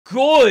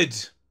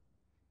Good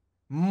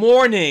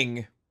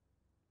morning,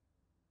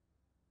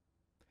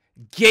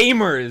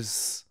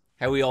 gamers.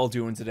 How we all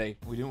doing today?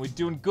 We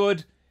doing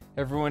good?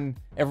 Everyone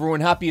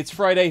happy it's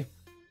Friday?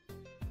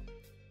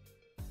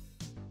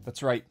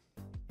 That's right.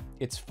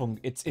 It's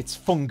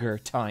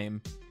funger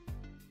time.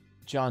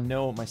 John,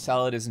 no, my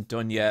salad isn't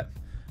done yet.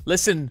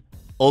 Listen,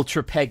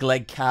 ultra peg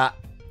leg cat.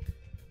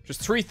 There's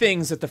 3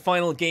 things that the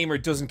final gamer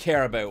doesn't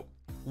care about.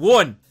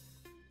 1,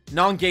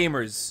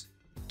 non-gamers.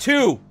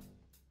 2,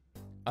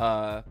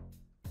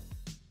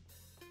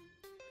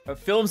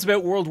 films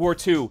about World War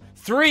II.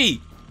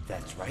 3,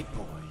 that's right,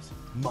 boys.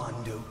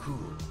 Mondo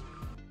cool.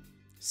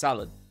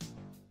 Salad.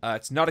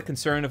 It's not a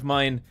concern of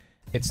mine.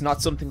 It's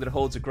not something that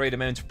holds a great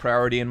amount of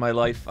priority in my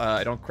life.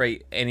 I don't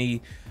create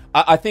any...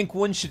 I think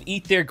one should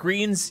eat their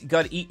greens. You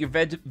gotta eat your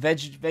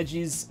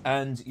veggies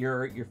and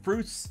your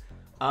fruits.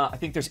 I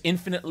think there's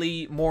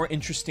infinitely more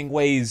interesting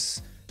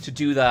ways to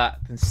do that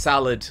than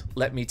salad,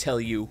 let me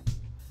tell you.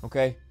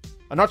 Okay?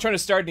 I'm not trying to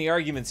start any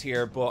arguments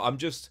here, but I'm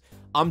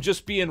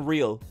just being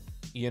real.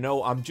 You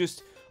know,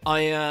 I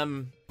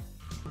am,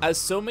 as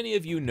so many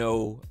of you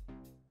know,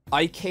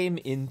 I came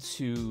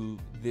into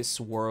this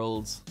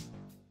world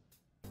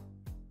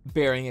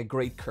bearing a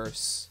great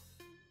curse.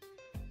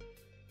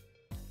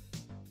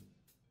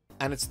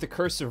 And it's the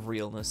curse of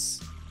realness.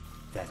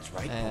 That's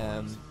right,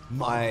 boys.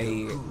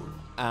 I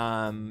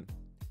am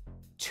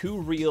too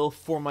real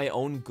for my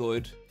own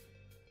good,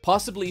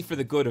 possibly for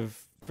the good of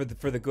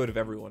the good of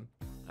everyone.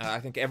 I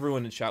think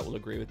everyone in chat will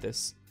agree with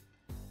this.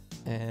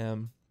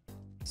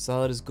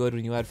 Salad is good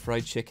when you add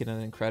fried chicken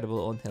and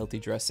incredible unhealthy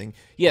dressing.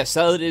 Yeah,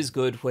 salad is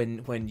good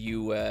when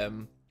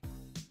you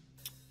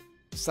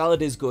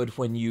salad is good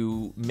when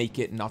you make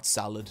it not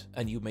salad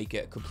and you make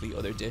it a complete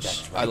other dish.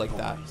 That's right, I like boys.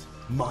 that.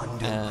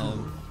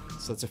 Mondo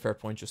So that's a fair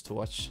point just to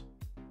watch.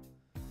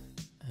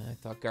 I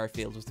thought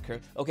Garfield was the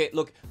curse. Okay,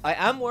 look, I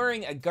am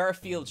wearing a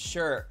Garfield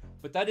shirt,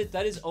 but that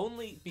is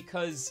only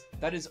because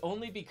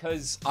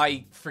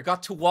I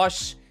forgot to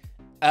wash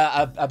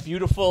a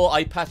beautiful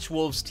Eyepatch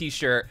Wolves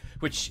t-shirt,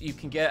 which you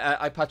can get at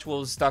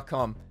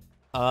eyepatchwolves.com.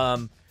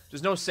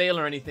 There's no sale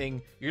or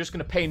anything. You're just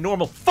gonna pay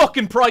normal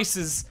fucking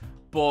prices,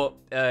 but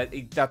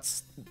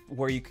that's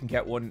where you can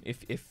get one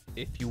if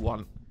you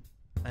want.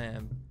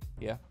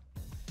 Yeah.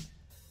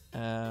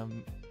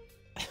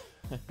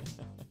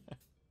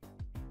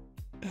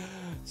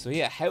 So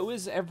yeah, how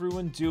is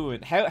everyone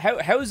doing?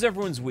 How is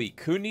everyone's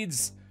week? Who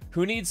needs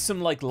some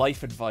like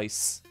life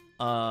advice?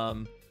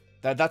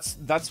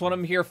 That's what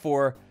I'm here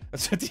for.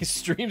 That's what these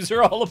streams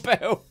are all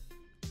about.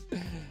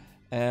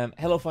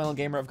 Hello, Final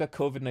Gamer. I've got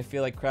COVID and I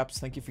feel like craps.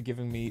 Thank you for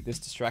giving me this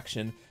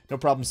distraction. No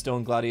problem,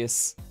 Stone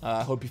Gladius.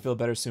 I hope you feel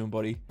better soon,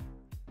 buddy.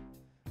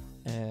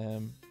 I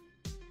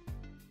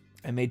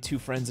made 2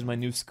 friends in my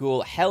new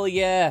school. Hell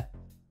yeah!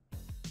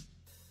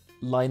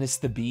 Linus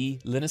the Bee,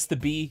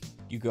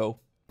 you go.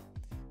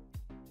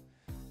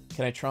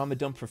 Can I trauma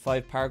dump for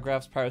 5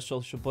 paragraphs,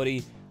 Parasocial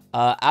buddy?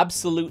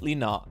 Absolutely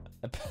not.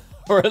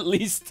 Or at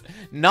least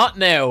not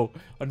now.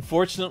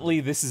 Unfortunately,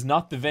 this is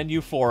not the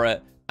venue for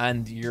it,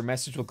 and your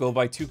message will go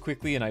by too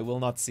quickly and I will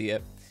not see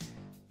it.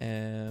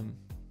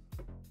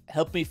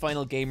 Help me,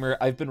 Final Gamer.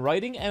 I've been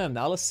writing an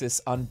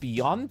analysis on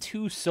Beyond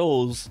Two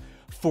Souls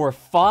for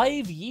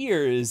 5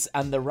 years,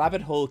 and the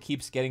rabbit hole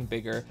keeps getting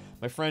bigger.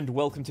 My friend,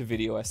 welcome to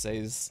video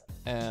essays.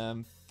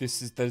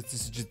 This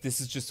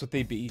is just what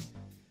they be.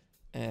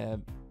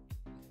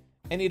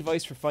 Any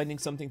advice for finding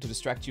something to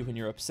distract you when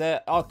you're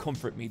upset? Oh,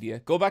 comfort media.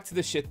 Go back to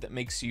the shit that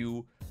makes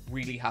you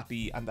really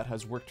happy and that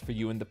has worked for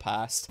you in the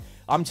past.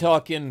 I'm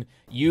talking,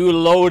 you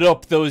load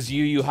up those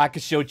Yu Yu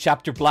Hakusho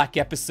Chapter Black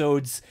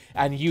episodes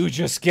and you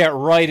just get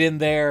right in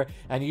there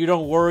and you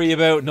don't worry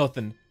about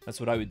nothing. That's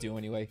what I would do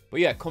anyway.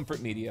 But yeah,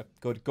 comfort media.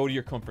 Go to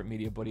your comfort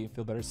media, buddy, and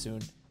feel better soon.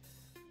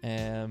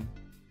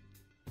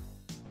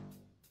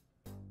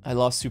 I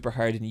lost super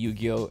hard in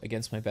Yu-Gi-Oh!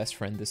 Against my best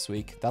friend this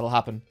week. That'll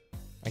happen.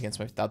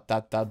 Against my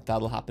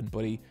that'll happen,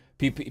 buddy.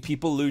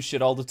 People lose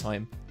shit all the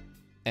time.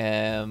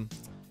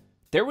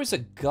 There was a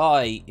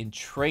guy in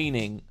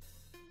training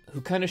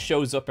who kind of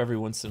shows up every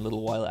once in a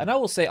little while, and I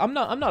will say I'm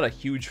not a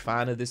huge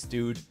fan of this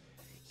dude.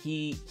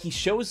 He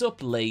shows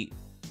up late,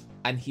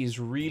 and he's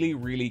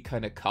really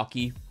kind of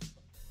cocky.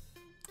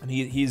 And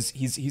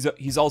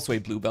he's also a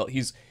blue belt.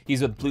 He's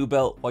a blue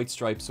belt, white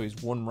stripe, so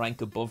he's 1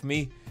 rank above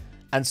me.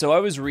 And so I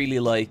was really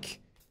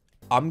like,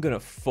 I'm gonna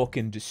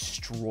fucking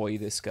destroy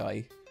this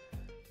guy.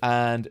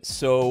 And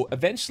so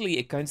eventually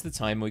it comes to the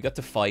time we got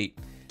to fight,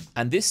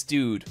 and this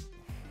dude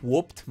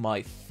whooped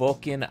my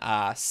fucking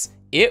ass.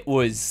 It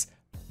was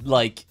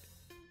like,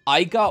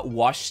 I got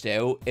washed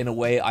out in a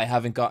way I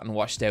haven't gotten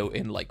washed out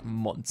in like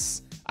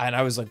months. And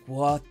I was like,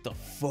 what the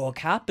fuck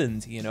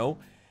happened, you know?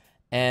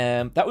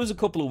 That was a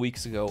couple of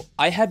weeks ago.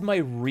 I had my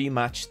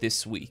rematch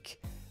this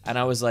week, and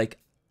I was like,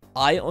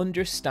 I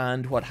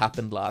understand what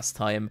happened last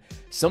time.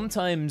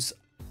 Sometimes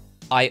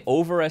I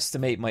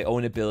overestimate my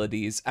own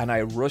abilities and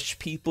I rush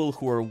people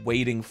who are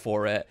waiting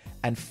for it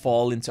and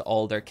fall into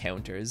all their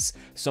counters.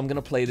 So I'm going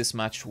to play this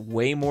match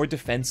way more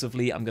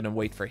defensively. I'm going to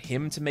wait for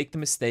him to make the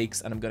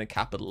mistakes and I'm going to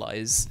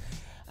capitalize.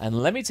 And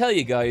let me tell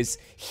you guys,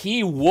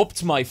 he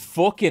whooped my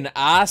fucking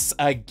ass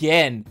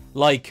again.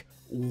 Like,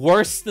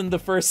 worse than the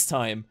first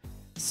time.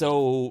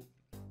 So,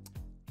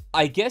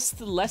 I guess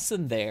the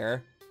lesson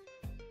there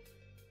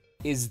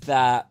is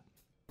that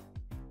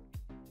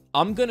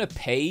I'm gonna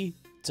pay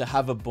to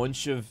have a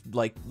bunch of,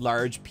 like,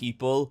 large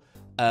people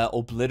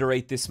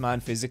obliterate this man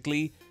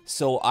physically.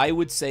 So I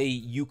would say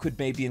you could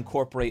maybe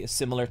incorporate a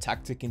similar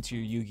tactic into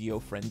your Yu-Gi-Oh!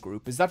 Friend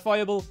group. Is that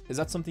viable? Is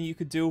that something you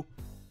could do?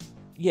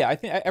 Yeah, I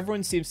think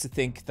everyone seems to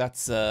think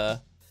that's a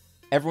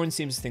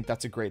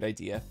great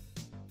idea.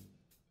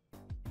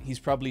 He's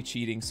probably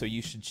cheating, so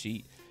you should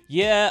cheat.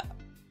 Yeah,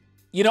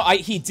 you know,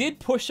 he did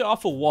push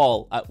off a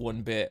wall at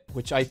one bit,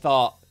 which I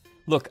thought,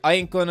 look, I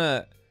ain't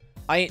no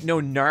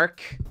narc.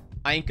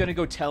 I ain't gonna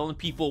go telling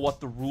people what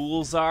the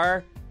rules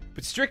are.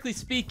 But strictly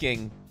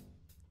speaking,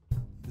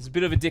 it's a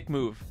bit of a dick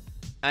move.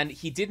 And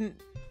he didn't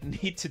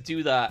need to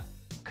do that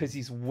because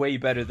he's way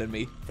better than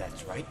me.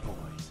 That's right,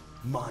 boys.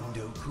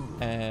 Mondo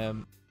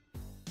cool.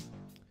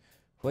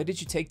 Why did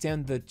you take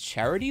down the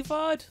charity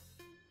VOD?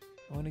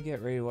 I want to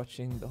get ready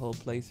watching the whole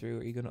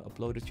playthrough. Are you going to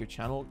upload it to your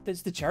channel?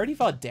 Is the charity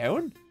VOD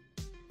down?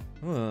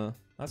 Huh,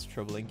 that's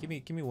troubling. Give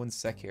me 1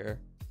 sec here,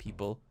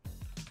 people.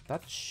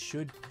 That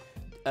should...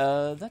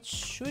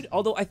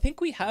 although I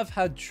think we have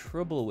had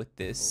trouble with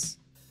this.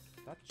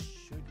 That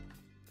should...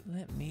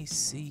 Let me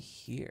see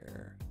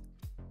here.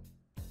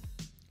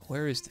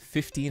 Where is the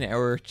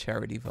 15-hour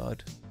charity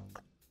VOD?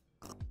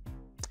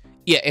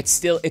 Yeah, it's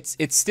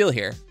still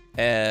here.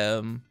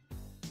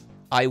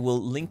 I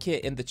will link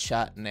it in the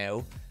chat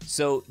now.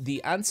 So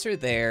the answer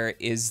there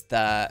is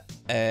that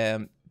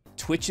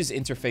Twitch's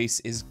interface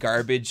is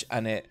garbage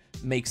and it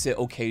makes it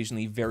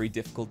occasionally very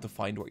difficult to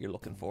find what you're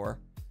looking for.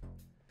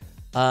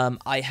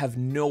 I have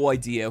no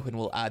idea when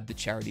we'll add the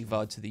charity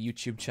VOD to the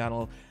YouTube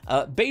channel.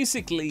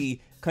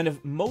 Basically, kind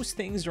of most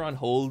things are on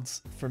hold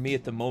for me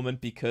at the moment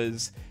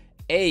because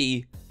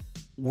A,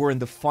 we're in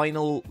the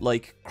final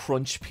like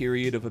crunch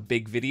period of a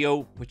big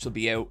video, which will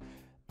be out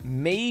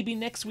maybe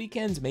next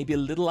weekend, maybe a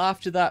little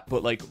after that,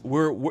 but like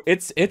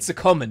it's a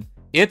coming.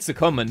 It's a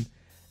coming.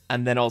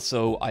 And then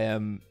also I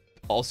am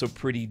also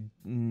pretty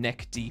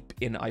neck deep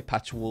in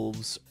Eyepatch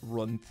Wolves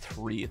Run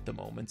 3 at the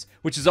moment,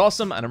 which is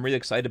awesome and I'm really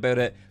excited about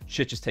it.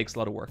 Shit just takes a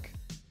lot of work.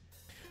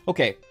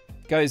 Okay,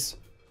 guys,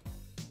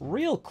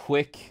 real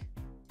quick.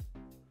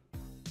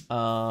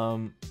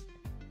 The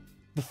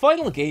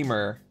Final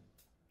Gamer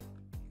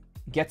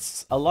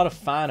gets a lot of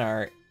fan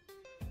art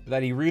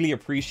that he really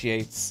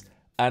appreciates,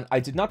 and I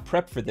did not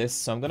prep for this,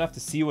 so I'm gonna have to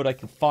see what I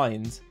can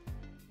find.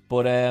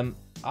 But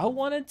I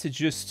wanted to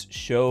just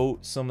show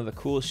some of the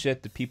cool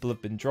shit that people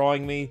have been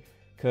drawing me,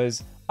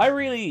 because I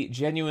really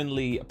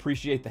genuinely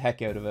appreciate the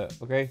heck out of it,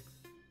 okay?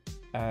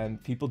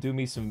 And people do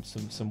me some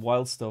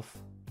wild stuff,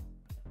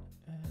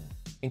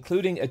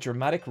 including a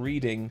dramatic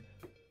reading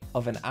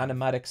of an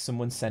animatic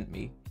someone sent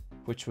me,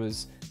 which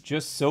was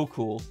just so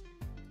cool.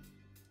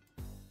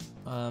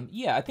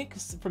 Yeah, I think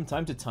from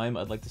time to time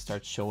I'd like to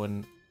start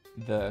showing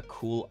the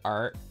cool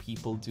art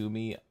people do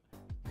me,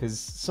 because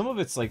some of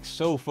it's like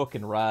so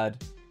fucking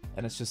rad,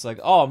 and it's just like,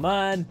 oh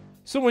man,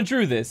 someone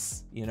drew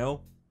this, you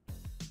know?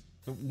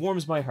 It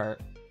warms my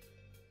heart.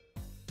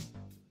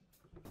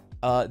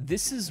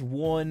 This is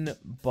one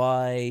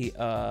by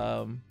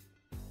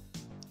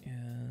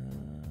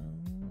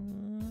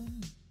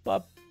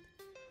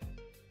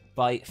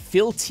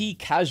Phil T.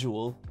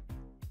 Casual,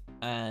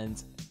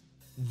 and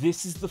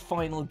this is the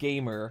Final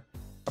Gamer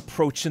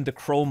approaching the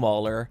Crow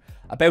Mauler,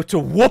 about to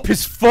whoop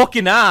his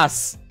fucking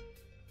ass.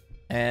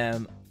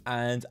 And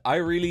I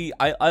really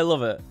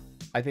love it.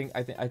 I think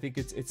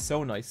it's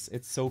so nice.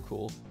 It's so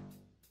cool.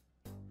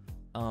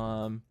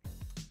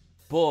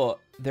 But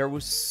there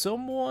was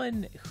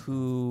someone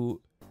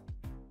who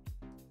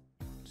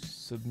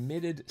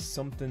submitted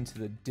something to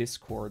the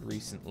Discord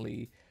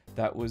recently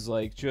that was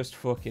like just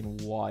fucking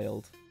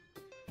wild.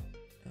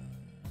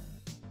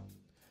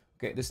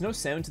 Okay, there's no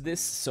sound to this,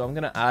 so I'm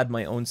gonna add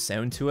my own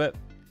sound to it.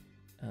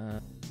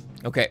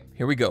 Okay,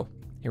 here we go.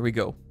 Here we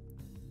go.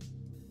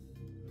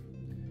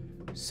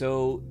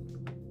 So,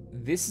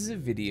 this is a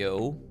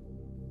video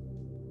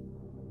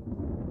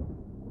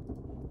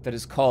that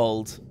is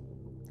called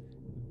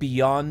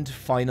Beyond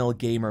Final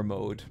Gamer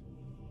Mode.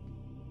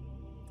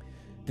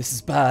 This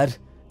is bad.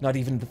 Not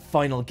even the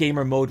Final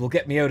Gamer Mode will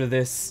get me out of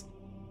this.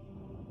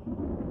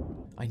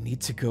 I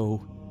need to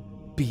go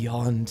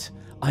beyond.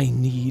 I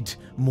need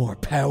more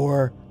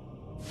power.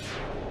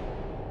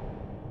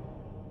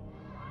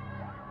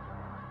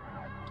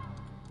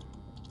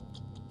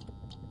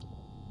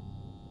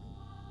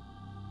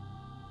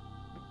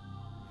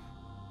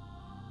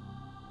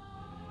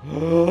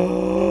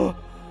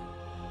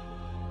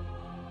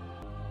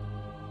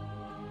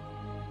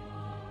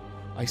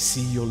 I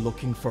see you're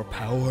looking for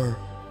power.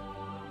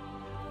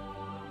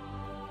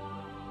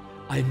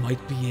 I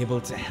might be able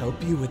to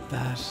help you with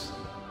that.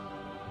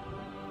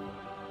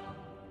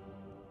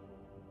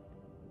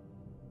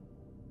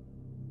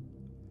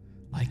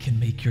 I can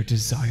make your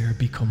desire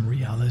become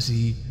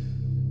reality.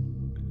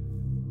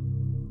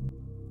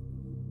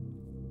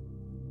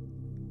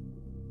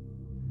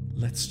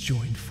 Let's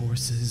join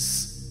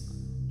forces,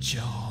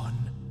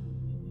 John.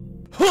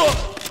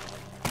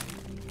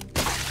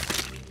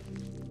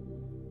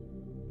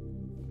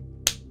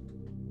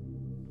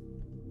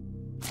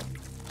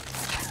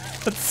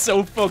 That's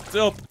so fucked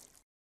up.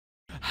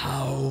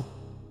 How?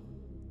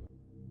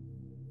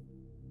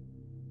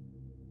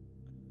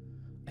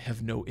 I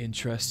have no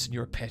interest in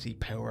your petty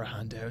power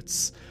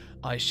handouts.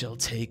 I shall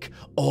take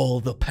all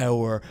the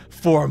power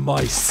for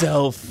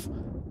myself.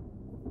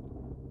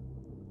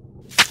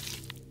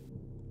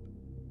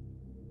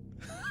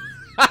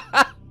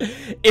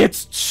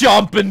 It's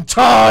chomping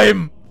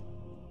time!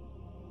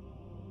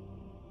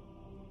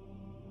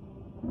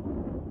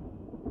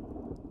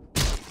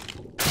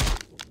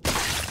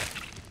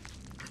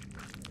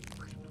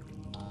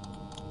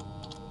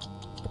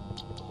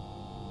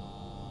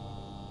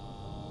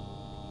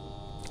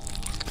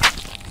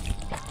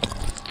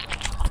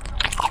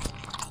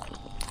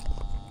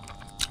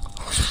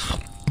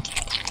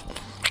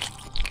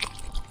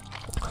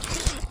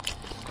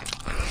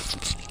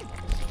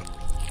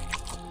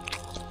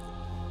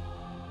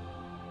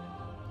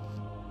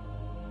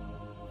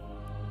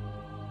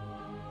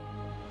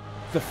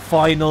 The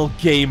final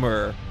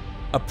gamer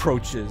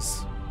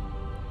approaches.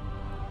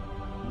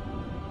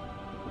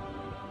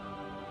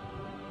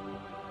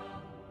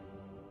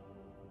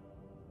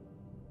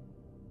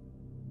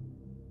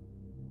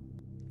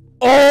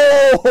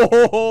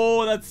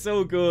 Oh, that's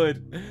so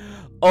good.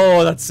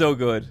 Oh, that's so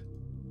good.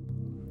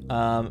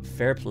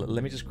 Fair play.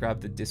 Let me just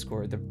grab the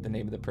Discord, the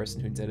name of the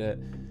person who did it.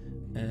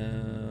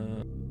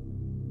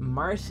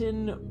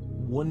 Martin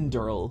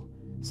Wunderl.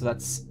 So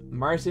that's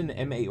Martin,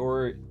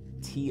 MARTINWNDERL.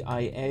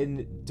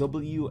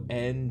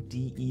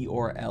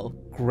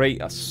 Great,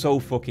 that's so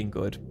fucking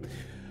good.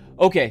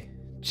 Okay,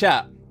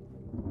 chat.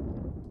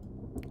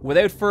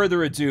 Without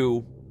further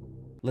ado,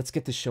 let's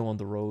get the show on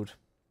the road.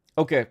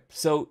 Okay,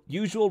 so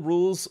usual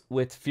rules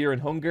with Fear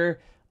and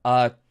Hunger.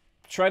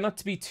 Try not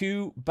to be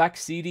too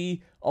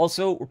backseaty.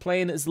 Also, we're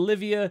playing as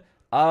Livia.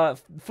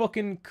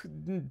 Fucking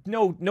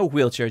no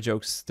wheelchair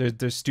jokes.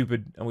 They're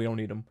stupid and we don't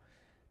need them.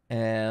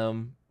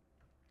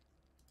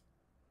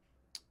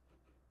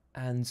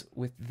 And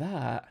with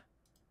that,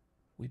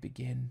 we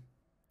begin.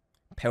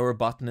 Power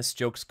botanist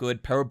jokes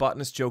good. Power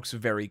botanist jokes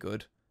very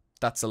good.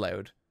 That's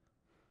allowed.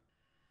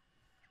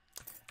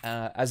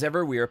 As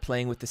ever, we are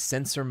playing with the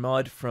censor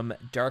mod from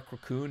Dark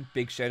Raccoon.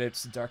 Big shout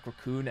outs to Dark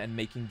Raccoon and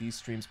making these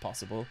streams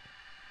possible.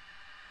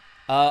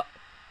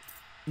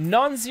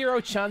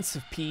 Non-zero chance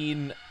of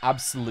peeing,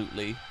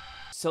 absolutely.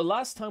 So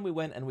last time we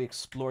went and we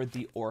explored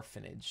the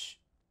orphanage.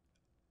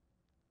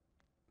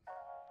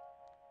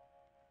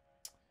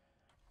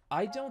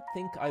 I don't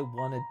think I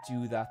want to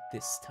do that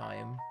this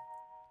time.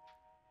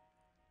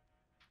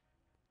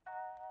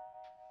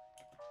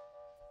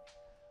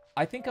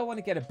 I think I want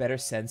to get a better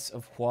sense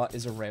of what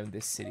is around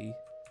this city.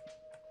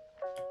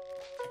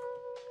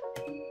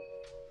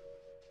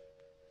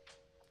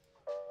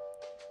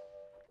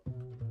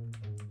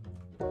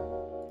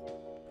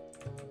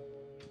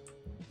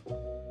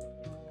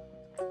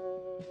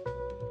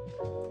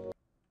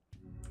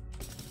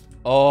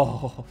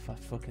 Oh, that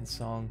fucking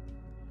song.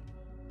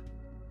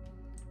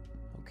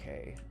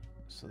 Okay,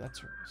 so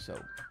that's...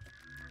 So,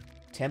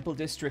 Temple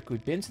District,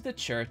 we've been to the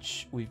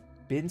church, we've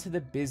been to the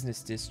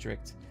business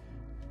district,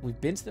 we've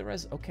been to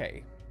the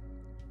okay.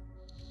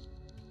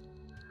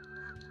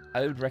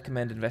 I would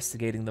recommend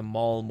investigating the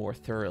mall more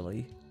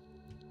thoroughly.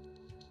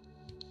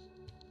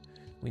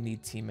 We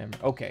need team member...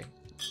 Okay.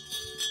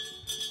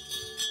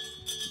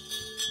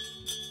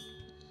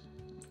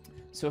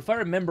 So if I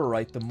remember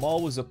right, the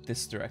mall was up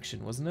this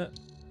direction, wasn't it?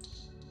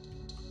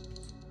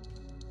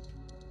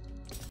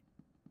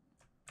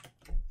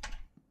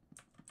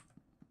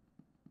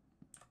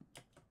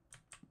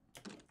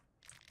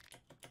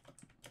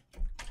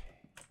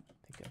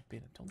 I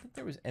don't think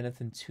there was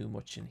anything too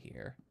much in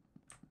here.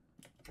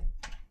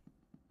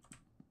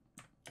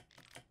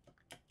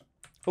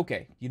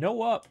 Okay, you know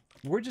what?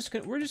 We're just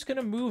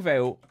gonna move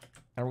out,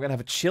 and we're gonna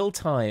have a chill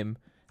time,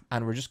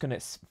 and we're just gonna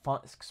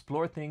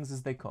explore things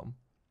as they come.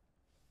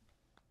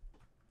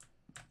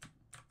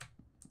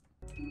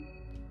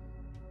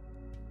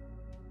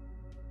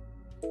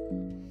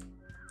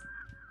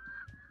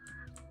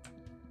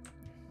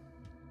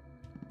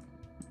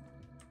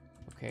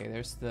 Okay,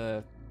 there's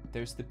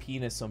the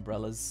penis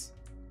umbrellas.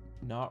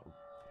 Not...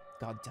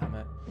 God damn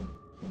it.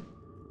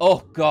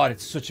 Oh god,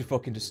 it's such a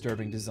fucking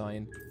disturbing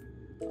design.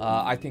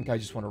 I think I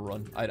just want to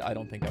run. I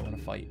don't think I want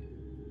to fight.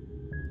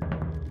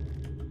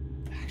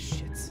 Ah,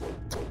 shit.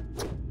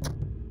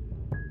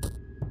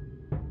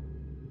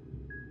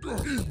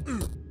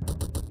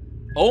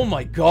 Oh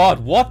my god,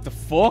 what the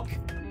fuck?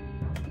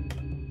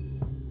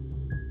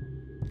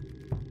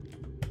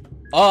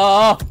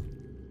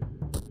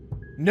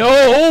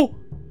 No!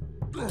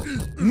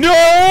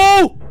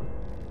 No!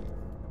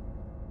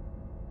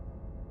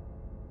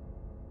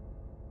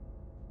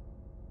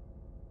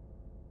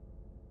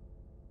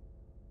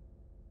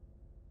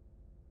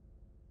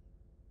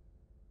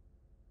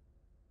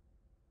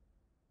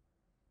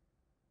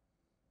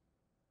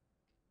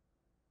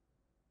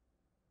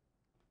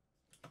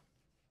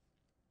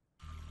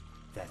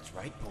 That's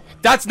right, boy.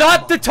 That's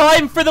not the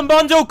time for the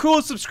Mondo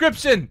Cool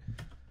subscription!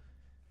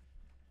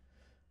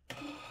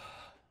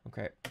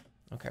 Okay.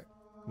 Okay.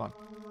 Come on.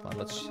 Come on,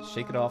 let's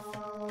shake it off.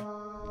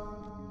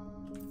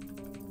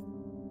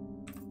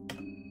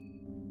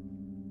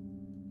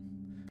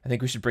 I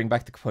think we should bring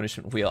back the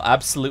punishment wheel.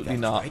 Absolutely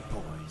not. That's right,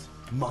 boys.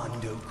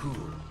 Mondo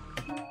Cool.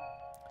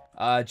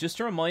 Just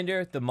a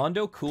reminder, the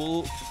Mondo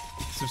Cool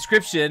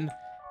subscription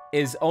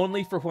is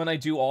only for when I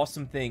do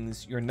awesome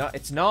things.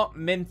 It's not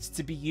meant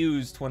to be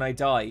used when I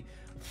die.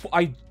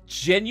 I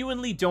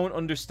genuinely don't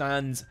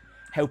understand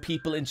how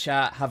people in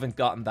chat haven't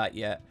gotten that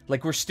yet.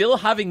 Like, we're still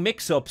having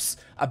mix-ups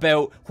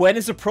about when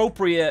is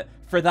appropriate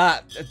for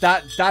that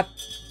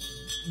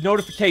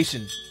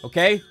notification,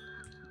 okay?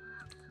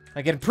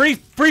 I get pretty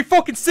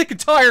fucking sick and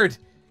tired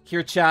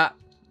here, chat.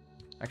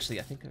 Actually,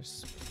 I think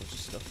there's a bunch of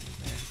stuff in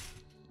there.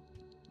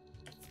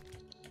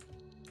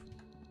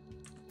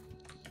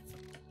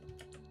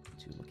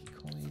 2 lucky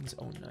coins.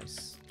 Oh,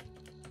 nice.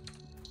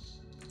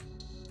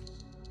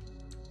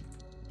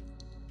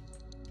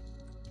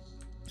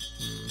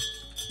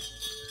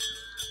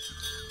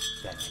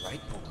 That's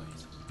right,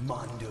 boys.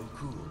 Mondo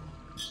Cool.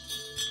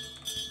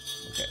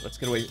 Okay, let's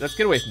get away. Let's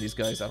get away from these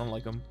guys. I don't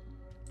like them.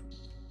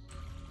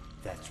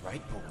 That's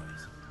right,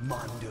 boys.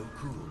 Mondo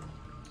Cool.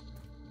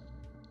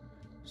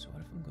 So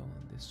what if I'm going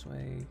this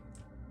way?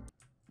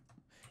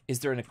 Is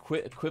there an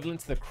equivalent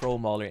to the Crow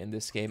Mauler in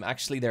this game?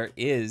 Actually, there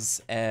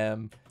is.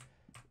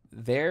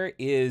 There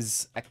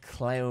is a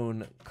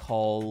clown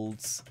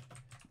called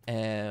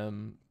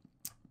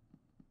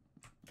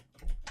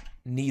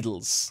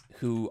Needles,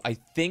 who I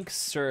think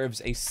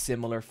serves a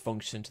similar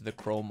function to the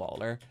Crow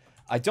Mauler.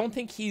 I don't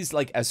think he's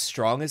like as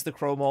strong as the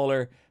Crow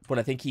Mauler, but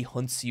I think he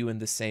hunts you in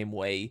the same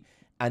way.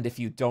 And if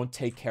you don't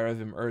take care of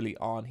him early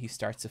on, he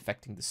starts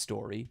affecting the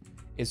story,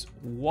 is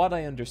what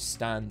I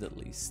understand at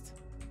least.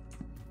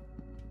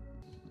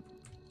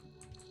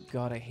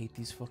 God, I hate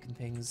these fucking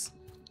things.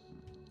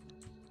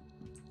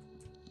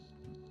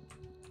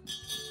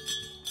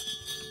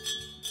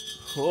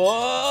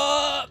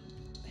 Oh!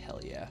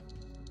 Hell yeah.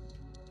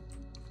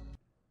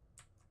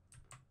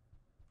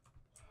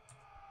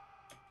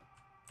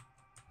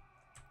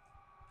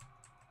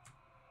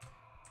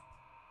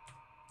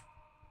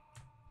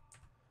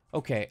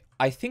 Okay,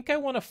 I think I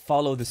want to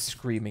follow the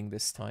screaming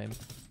this time.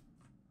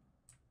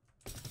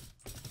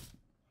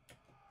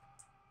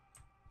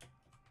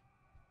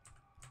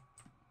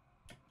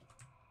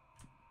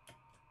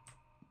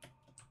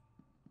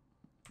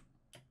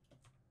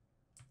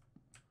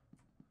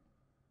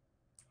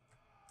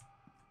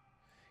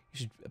 You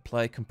should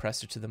apply a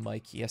compressor to the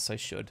mic. Yes, I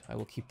should. I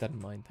will keep that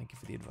in mind. Thank you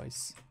for the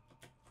advice.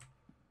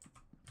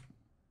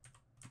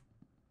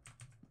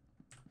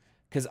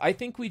 Because I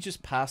think we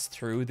just passed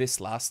through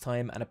this last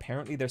time, and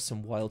apparently there's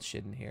some wild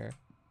shit in here.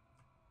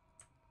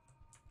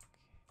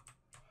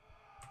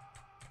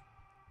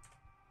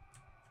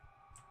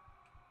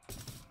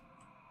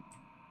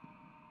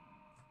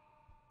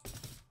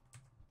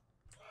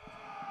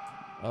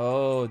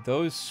 Oh,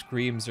 those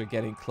screams are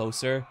getting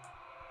closer.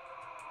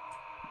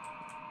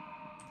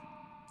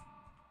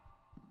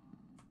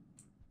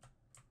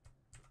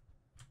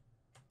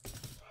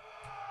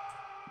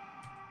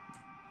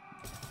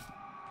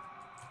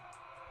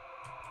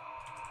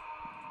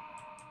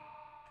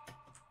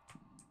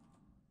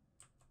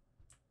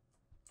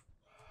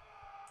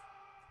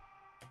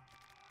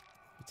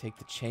 Take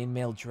the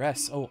chainmail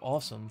dress. Oh,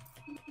 awesome.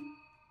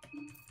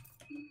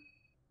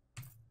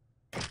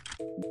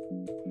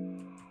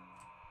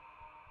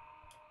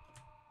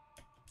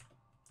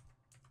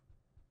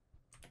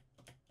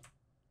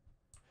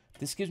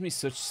 This gives me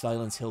such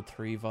Silent Hill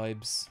 3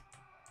 vibes.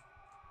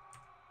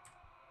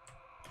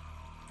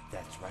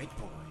 That's right,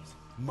 boys.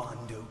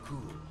 Mondo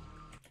Cool.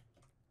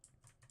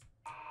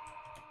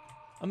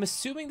 I'm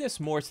assuming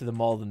there's more to the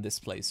mall than this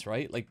place,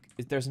 right? Like,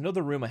 there's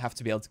another room I have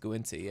to be able to go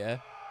into, yeah?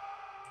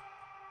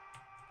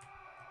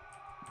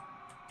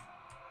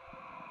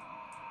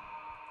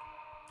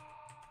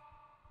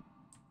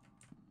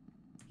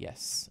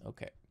 Yes,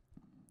 okay.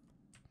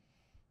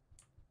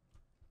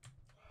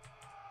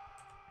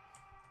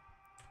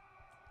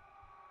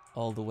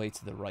 All the way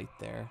to the right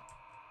there.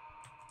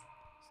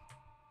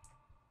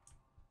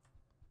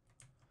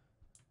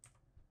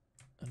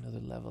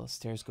 Another level.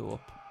 Stairs go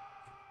up.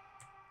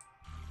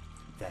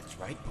 That's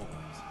right, boys.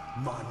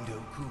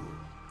 Mondo Cool.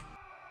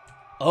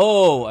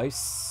 Oh, I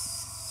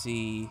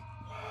see.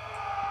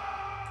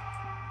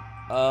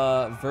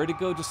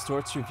 Vertigo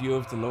distorts your view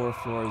of the lower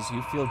floors.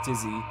 You feel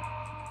dizzy.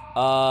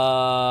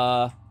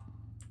 What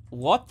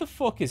the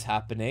fuck is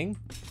happening?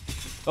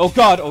 Oh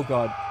god, oh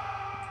god.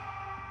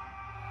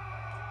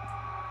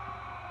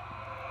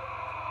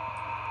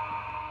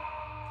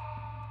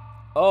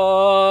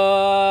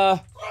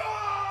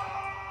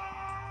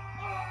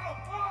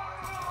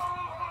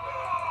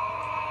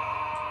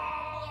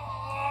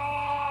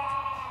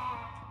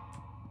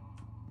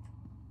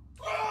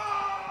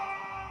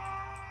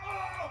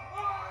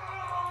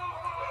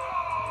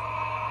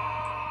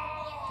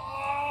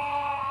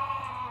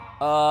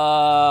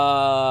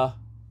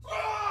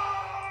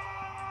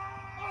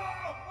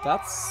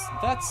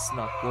 That's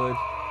not good.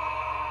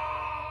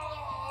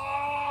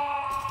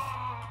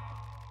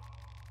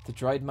 The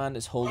dried man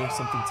is holding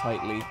something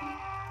tightly.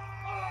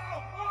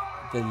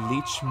 The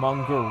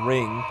leechmonger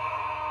ring.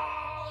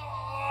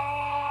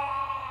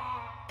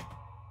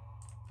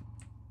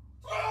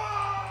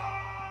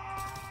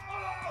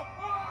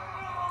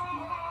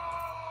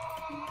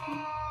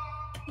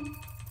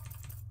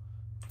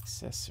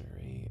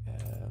 Accessory.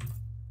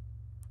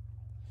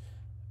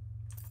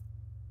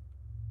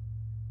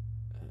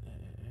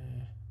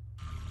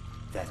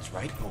 That's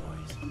right,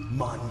 boys.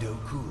 Mondo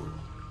cool.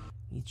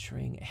 Each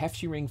ring, a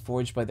hefty ring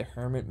forged by the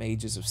hermit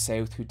mages of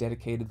South who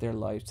dedicated their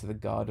lives to the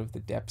god of the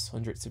depths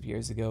hundreds of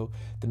years ago.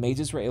 The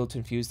mages were able to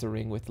infuse the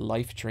ring with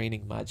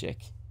life-draining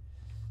magic.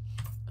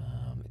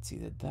 It's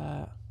either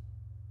that.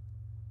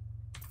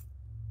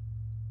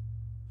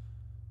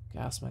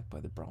 Gas mech by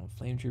the brown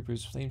flame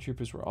troopers. Flame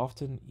troopers were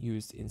often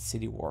used in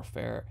city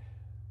warfare.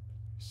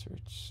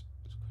 Research.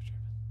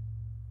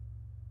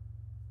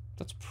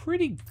 That's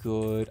pretty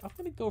good. I'm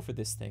gonna go for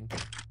this thing.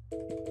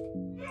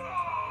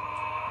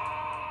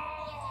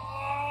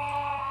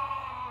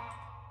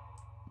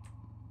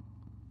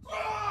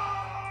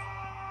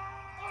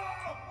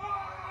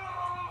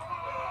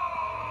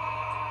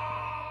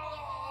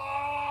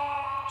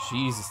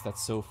 Jesus,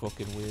 that's so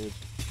fucking weird.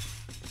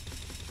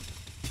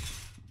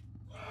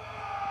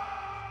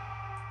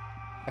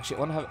 Actually, I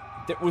want to have...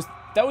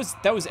 That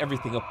was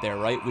everything up there,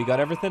 right? We got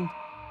everything?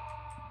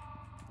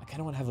 I kind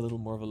of want to have a little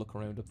more of a look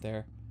around up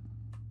there.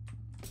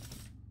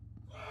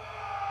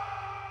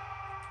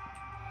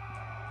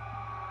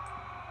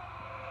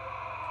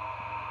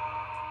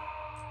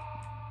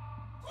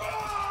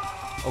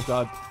 Oh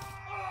god.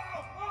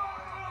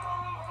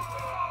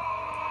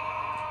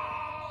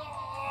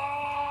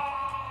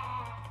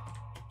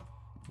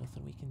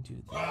 Nothing we can do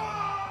there.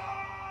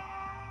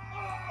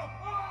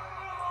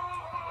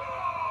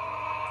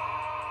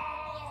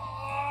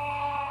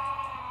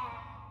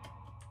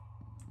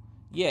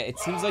 Yeah, it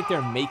seems like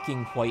they're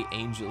making white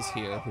angels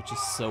here, which is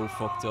so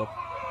fucked up.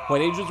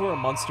 White angels were a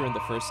monster in the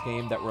first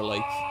game that were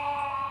like...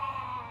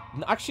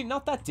 Actually,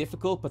 not that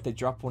difficult, but they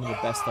dropped one of the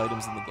best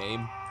items in the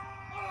game.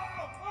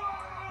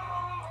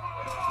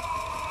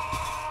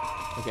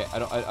 Okay, I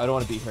don't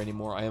want to be here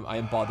anymore. I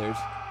am bothered.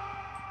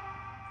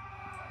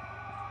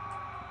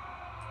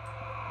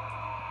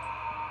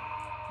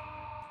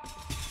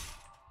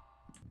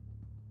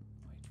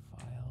 White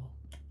file.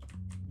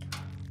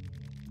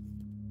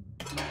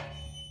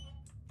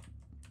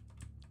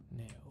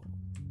 No.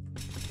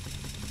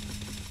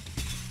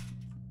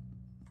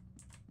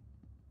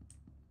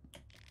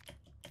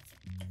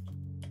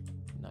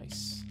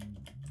 Nice.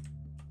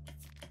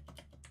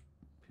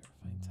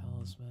 Purifying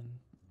talisman.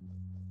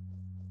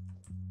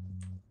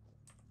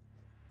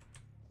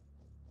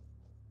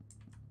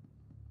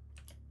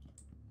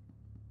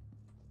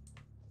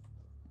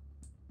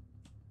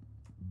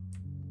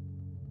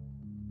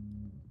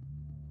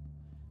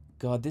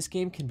 God, this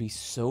game can be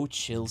so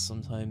chill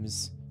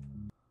sometimes.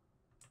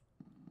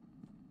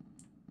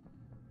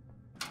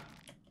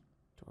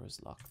 Door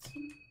is locked.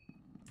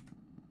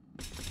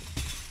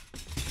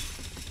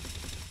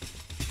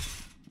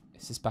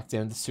 Is this back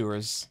down the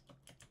sewers?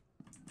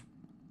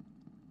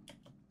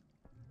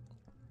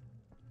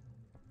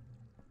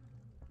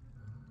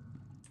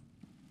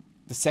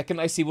 The second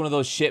I see one of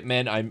those shit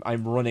men,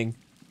 I'm running.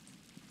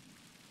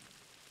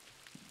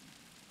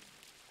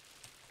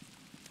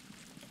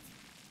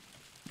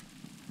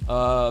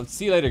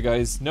 See you later,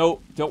 guys.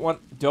 No, don't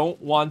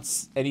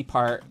want any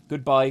part.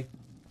 Goodbye.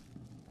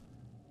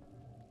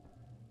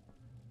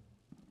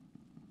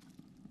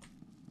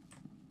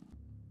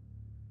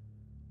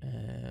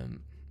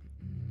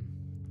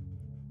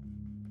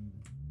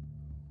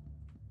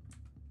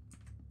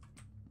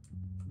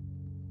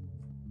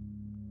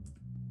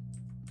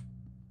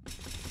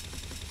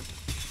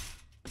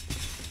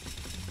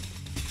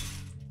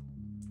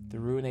 The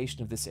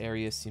ruination of this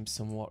area seems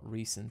somewhat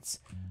recent.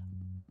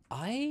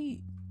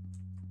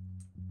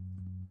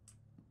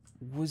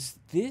 Was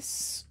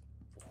this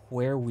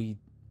where we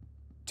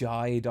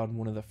died on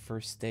one of the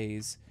first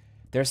days?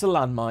 There's a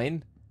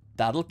landmine.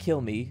 That'll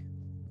kill me.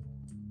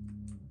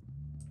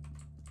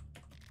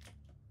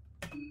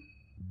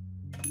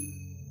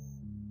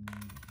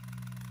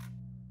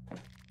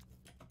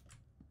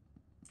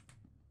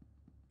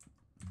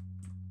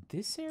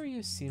 This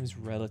area seems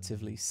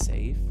relatively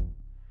safe.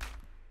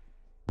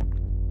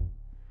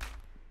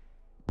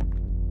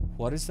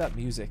 What is that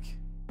music?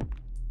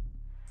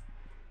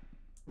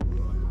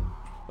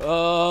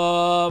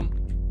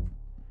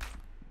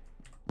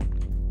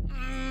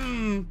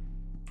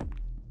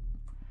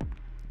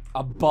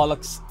 A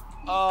bollocks.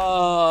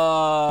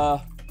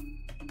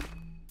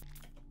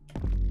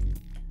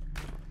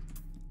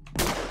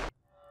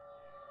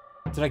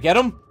 Did I get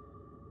him?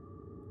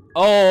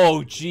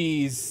 Oh,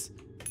 jeez.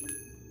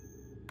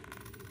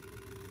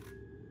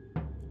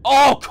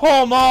 Oh,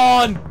 come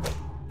on!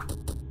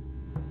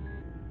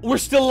 We're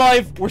still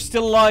alive. We're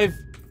still alive.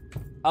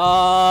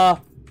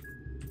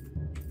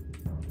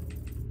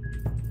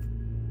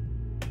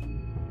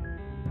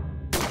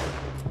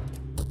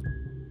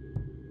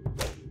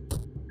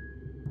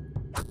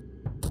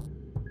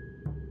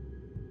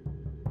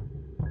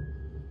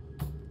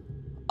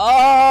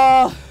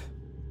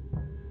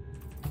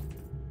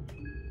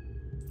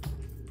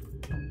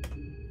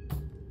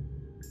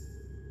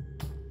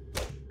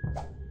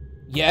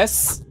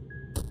 Yes.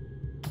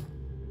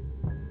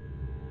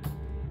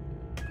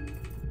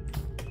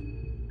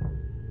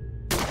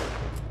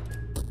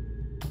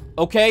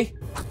 Okay.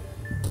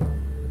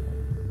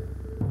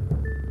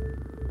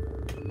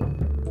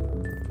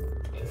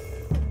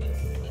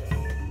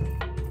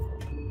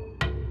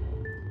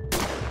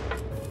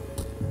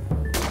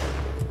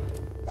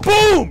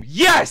 Boom!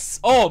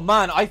 Yes! Oh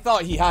man, I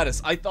thought he had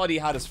us. I thought he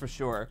had us for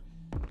sure.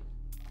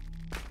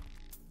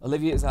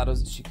 Olivia is at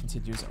us. She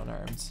continues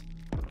unarmed.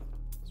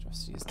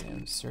 Rusty is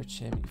down. Search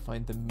him. You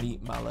find the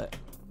meat mallet.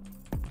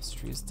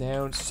 Rusty is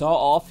down. Saw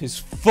off his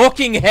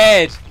fucking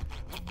head!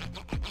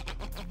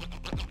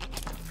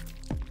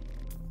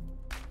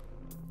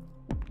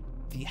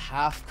 The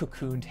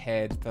half-cocooned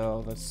head.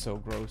 Oh, that's so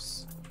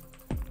gross.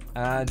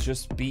 And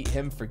just beat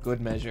him for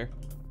good measure.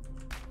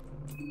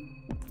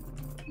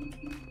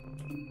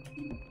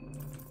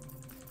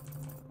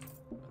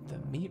 The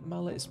meat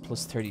mallet is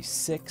plus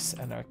 36,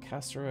 and our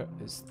cassera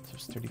is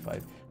plus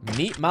 35.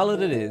 Meat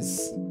mallet it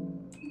is.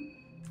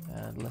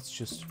 And let's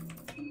just...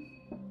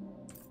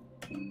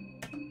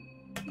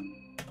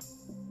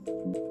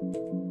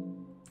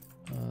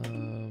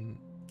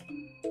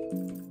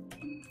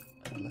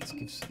 let's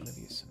give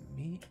Olivia some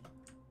meat.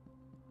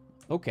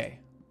 Okay.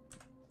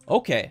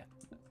 Okay.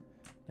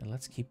 And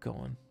let's keep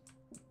going.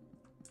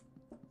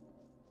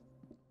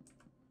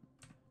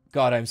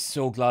 God, I'm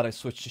so glad I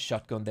switched to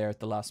shotgun there at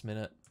the last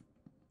minute.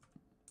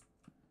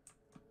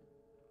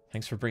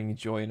 Thanks for bringing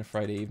joy in a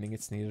Friday evening.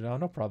 It's needed. Oh,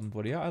 no problem,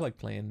 buddy. I like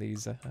playing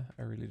these. I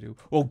really do.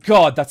 Oh,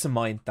 God, that's a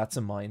mine. That's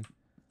a mine.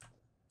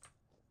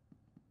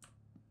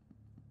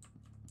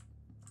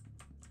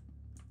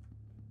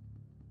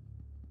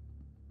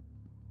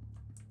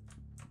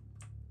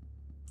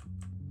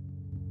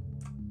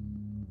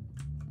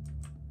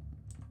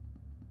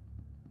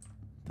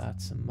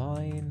 That's a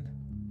mine.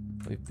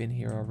 We've been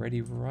here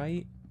already,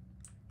 right?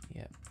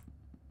 Yeah.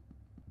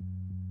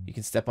 You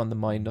can step on the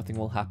mine. Nothing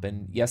will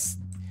happen. Yes.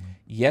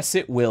 Yes,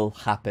 it will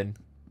happen.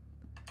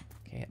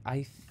 Okay,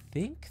 I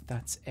think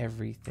that's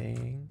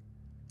everything.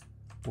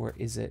 Or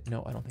is it?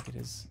 No, I don't think it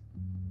is.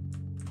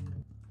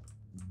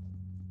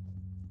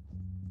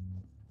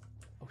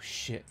 Oh,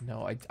 shit.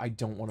 No, I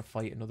don't want to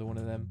fight another one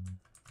of them.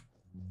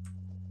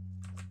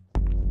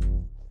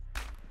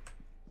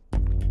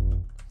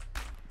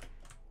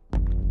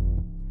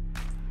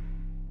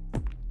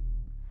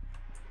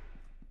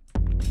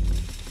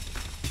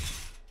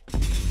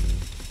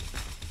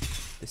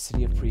 The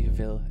city of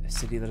Preheville, a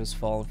city that has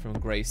fallen from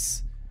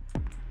grace.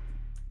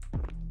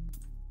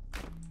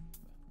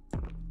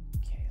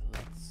 Okay,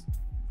 let's...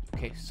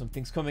 Okay,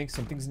 something's coming,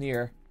 something's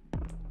near.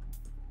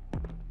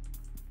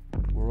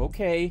 We're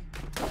okay.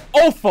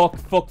 Oh, fuck,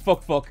 fuck,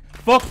 fuck, fuck.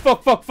 Fuck,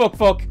 fuck, fuck, fuck,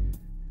 fuck.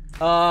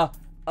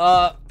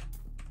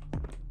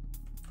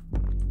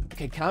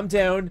 Okay, calm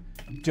down.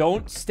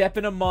 Don't step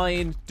in a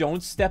mine.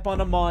 Don't step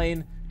on a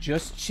mine.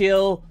 Just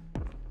chill.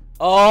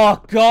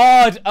 Oh,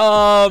 God,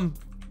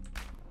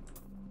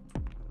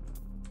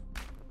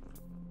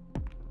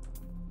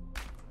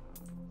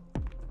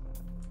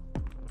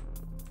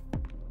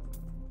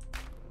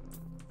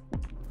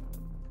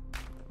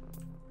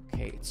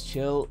 Okay, it's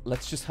chill.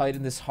 Let's just hide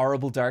in this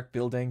horrible dark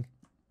building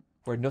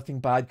where nothing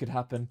bad could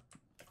happen.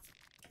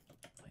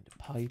 Find a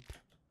pipe.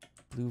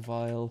 Blue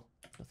vial.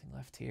 Nothing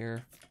left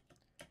here.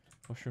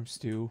 Mushroom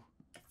stew.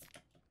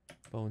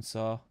 Bone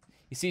saw.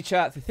 You see,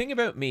 chat, the thing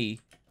about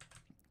me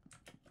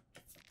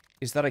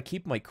is that I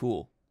keep my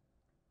cool.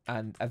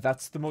 And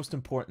that's the most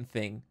important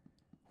thing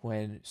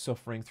when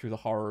suffering through the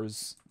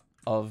horrors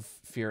of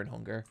fear and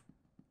hunger.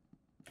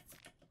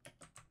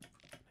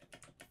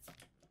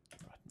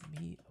 Rotten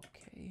meat.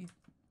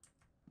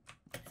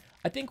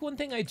 I think one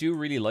thing I do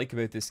really like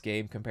about this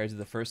game compared to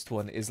the first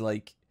one is,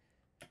 like,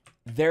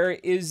 there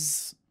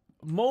is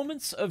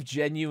moments of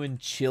genuine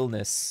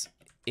chillness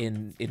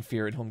in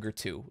Fear and Hunger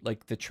 2.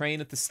 Like, the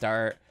train at the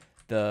start,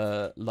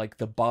 the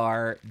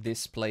bar,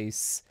 this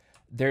place.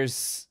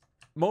 There's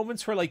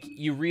moments where, like,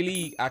 you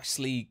really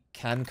actually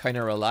can kind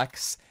of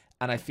relax,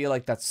 and I feel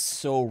like that's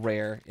so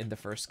rare in the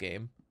first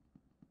game.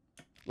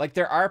 Like,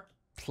 there are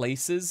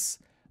places,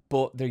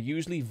 but they're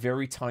usually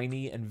very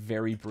tiny and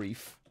very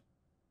brief.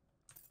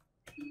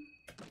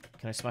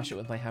 Can I smash it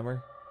with my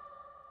hammer?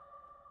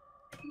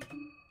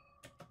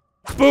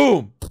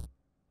 Boom!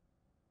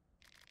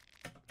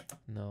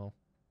 No.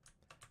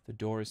 The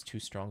door is too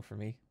strong for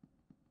me.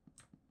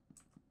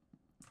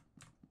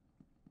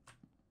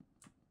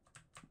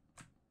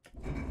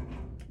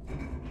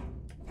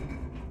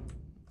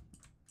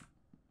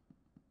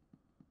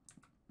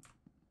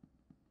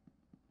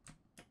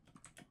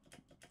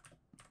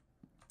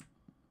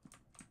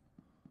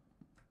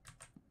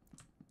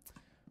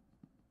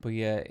 But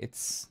yeah,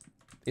 it's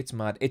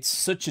mad. It's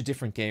such a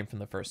different game from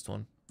the first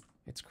one.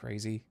 It's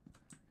crazy.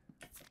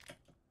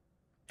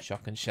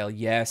 Shotgun shell,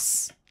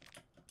 yes.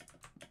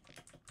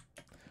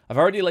 I've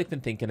already, like,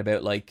 been thinking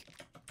about, like,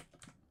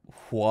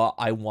 what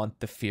I want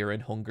the Fear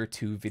and Hunger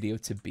 2 video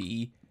to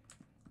be.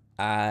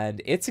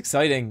 And it's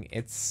exciting.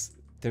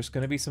 There's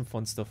going to be some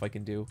fun stuff I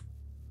can do.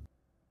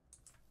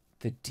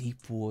 The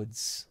Deep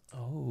Woods.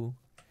 Oh.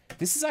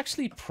 This is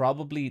actually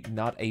probably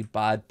not a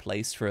bad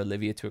place for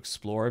Olivia to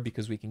explore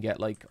because we can get,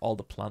 like, all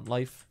the plant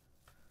life.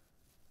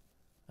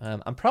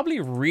 I'm probably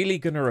really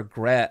going to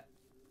regret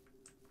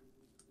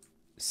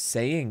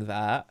saying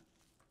that.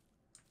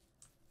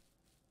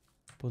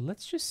 But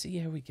let's just see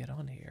how we get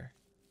on here.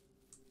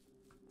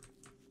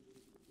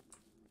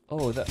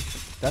 Oh, that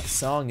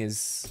song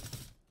is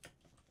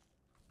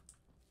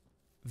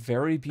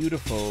very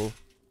beautiful,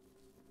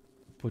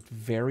 but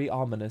very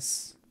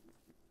ominous.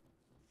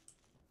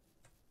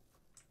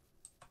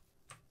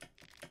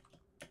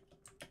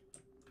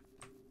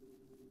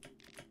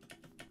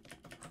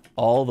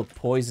 All the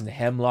poison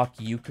hemlock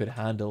you could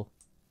handle.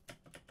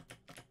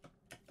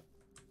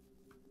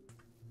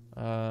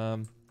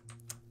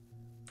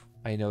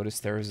 I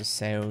noticed there is a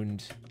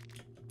sound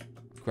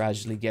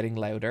gradually getting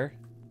louder.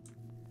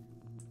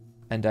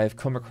 And I've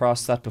come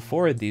across that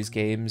before in these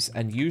games,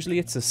 and usually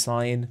it's a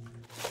sign...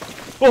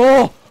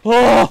 Oh!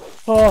 Oh!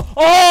 Oh!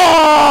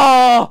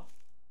 Oh!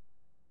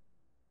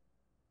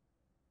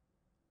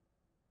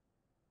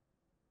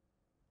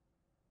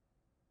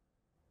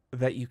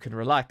 That you can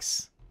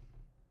relax.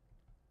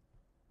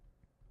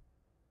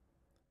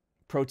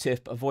 Pro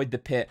tip, avoid the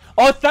pit.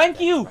 Oh, thank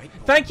you!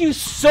 Thank you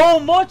so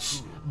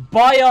much,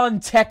 Bion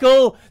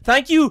Teckle!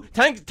 Thank you!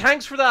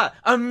 Thanks for that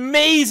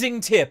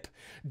amazing tip!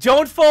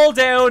 Don't fall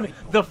down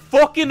the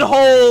fucking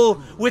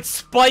hole with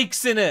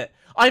spikes in it!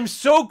 I'm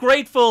so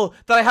grateful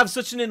that I have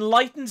such an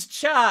enlightened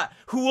chat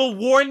who will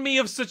warn me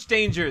of such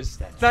dangers.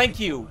 Thank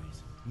you.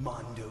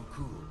 Mondo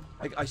cool.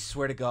 I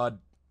swear to God,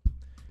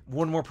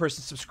 one more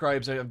person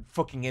subscribes, I'm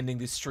fucking ending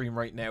this stream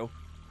right now.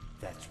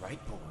 That's right,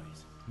 boys.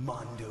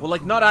 Mondo well,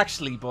 like, not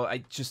actually, but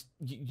I just,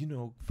 you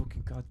know,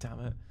 fucking goddamn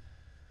it.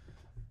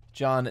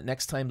 John,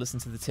 next time listen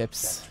to the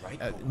tips.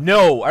 That's right,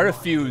 no, I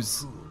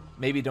refuse.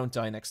 Maybe don't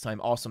die next time.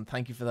 Awesome.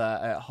 Thank you for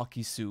that,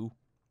 Hockey Sue.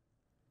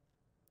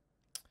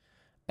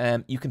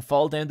 You can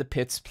fall down the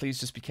pits. Please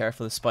just be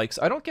careful of the spikes.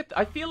 I don't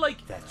feel like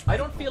I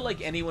don't feel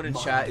like anyone in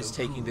chat is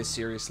taking this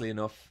seriously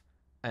enough.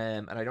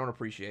 And I don't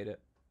appreciate it.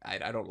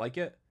 I don't like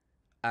it.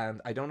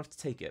 And I don't have to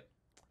take it.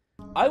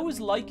 I was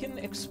liking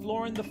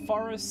exploring the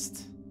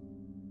forest.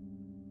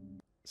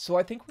 So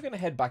I think we're going to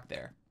head back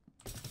there.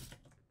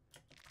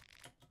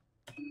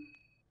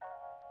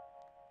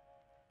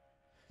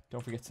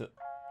 Don't forget to...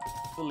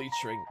 The leech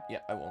ring. Yeah,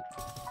 I won't.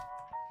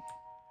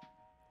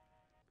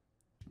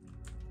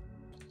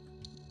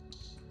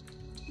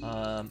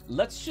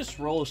 Let's just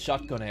roll a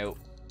shotgun out.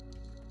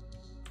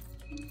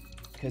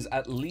 Because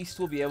at least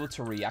we'll be able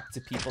to react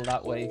to people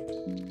that way.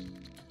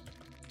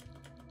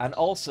 And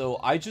also,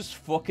 I just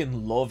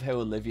fucking love how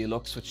Olivia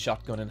looks with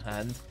shotgun in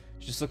hand.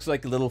 She just looks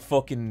like a little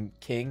fucking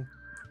king.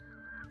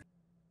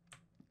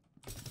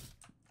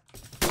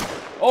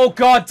 Oh,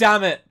 god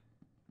damn it!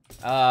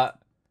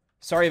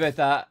 Sorry about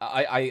that.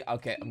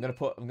 Okay, I'm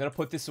gonna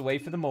put this away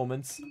for the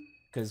moment.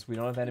 Because we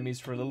don't have enemies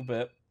for a little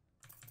bit.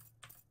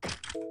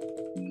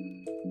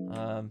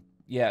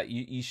 Yeah,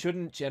 you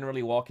shouldn't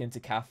generally walk into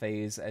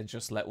cafes and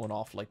just let one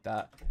off like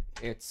that.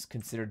 It's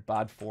considered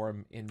bad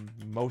form in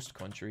most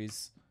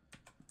countries.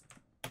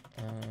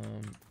 Okay.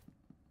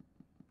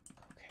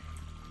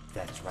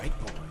 That's right,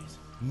 boys.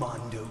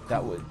 Mondo.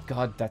 That would...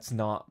 God, that's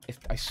not...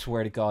 I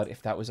swear to God,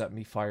 if that was at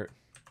me fire...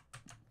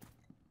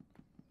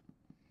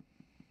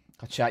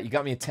 Oh, chat, you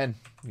got me a 10.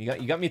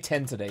 You got me a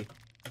 10 today.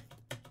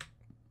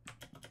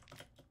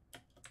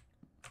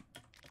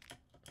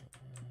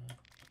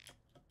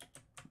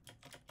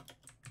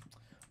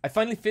 I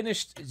finally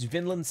finished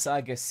Vinland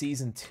Saga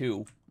Season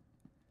 2.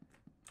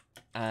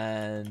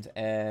 And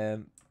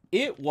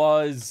it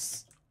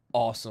was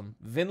awesome.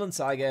 Vinland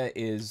Saga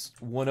is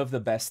one of the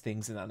best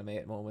things in anime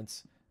at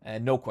moments.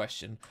 No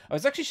question. I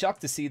was actually shocked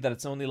to see that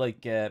it's only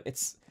like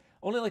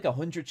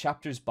 100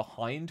 chapters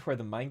behind where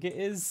the manga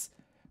is.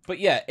 But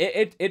yeah,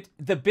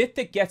 the bit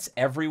that gets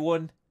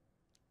everyone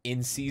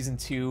in Season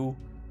 2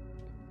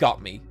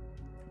 got me.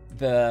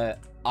 The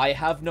I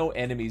have no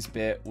enemies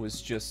bit was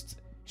just...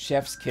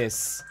 Chef's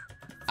kiss,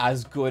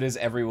 as good as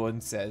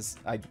everyone says.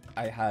 I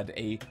had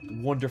a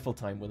wonderful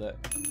time with it.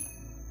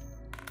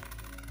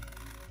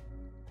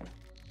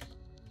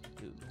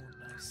 Ooh,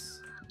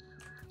 nice.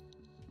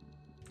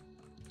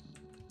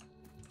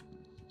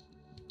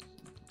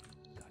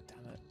 God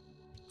damn it.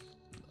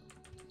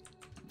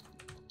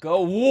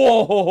 Go.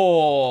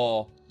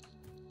 Whoa!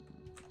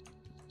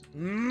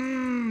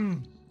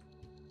 Come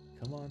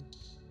on.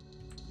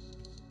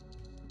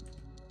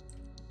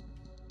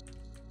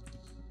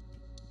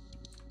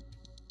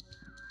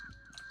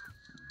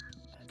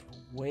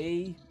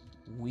 Away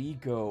we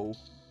go.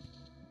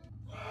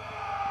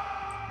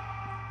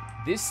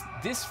 This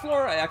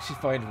floor I actually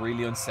find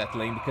really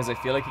unsettling because I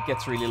feel like it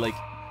gets really like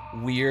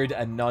weird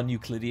and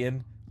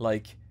non-Euclidean.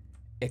 Like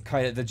it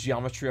kind of, the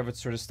geometry of it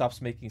sort of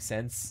stops making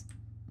sense.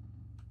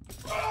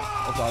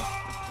 Oh god.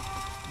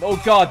 Oh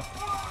god.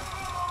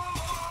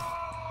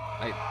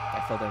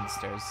 I fell down the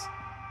stairs.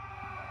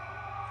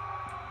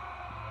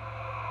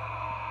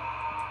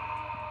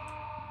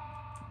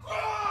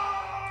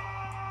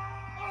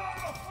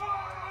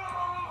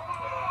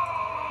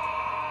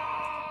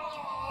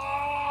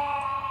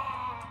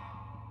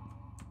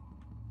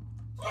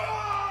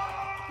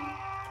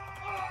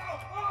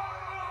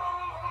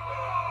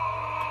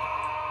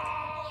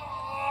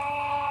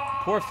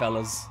 Poor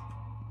fellas.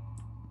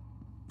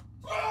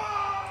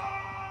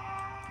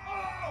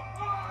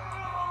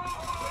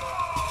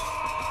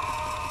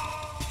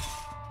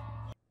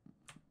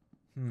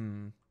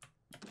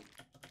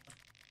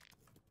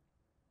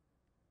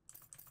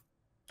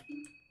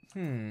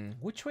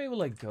 Which way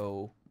will I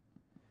go?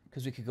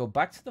 Because we could go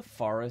back to the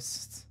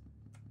forest.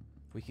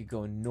 We could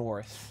go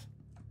north.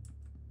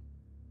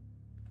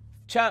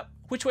 Chat,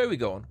 which way are we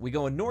going? We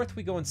going north,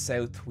 we going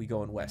south, we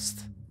going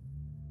west.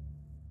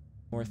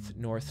 North,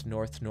 north,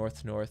 north,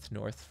 north, north,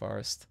 north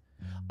forest.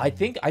 I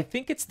think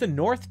it's the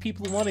north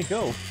people want to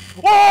go.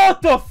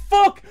 What the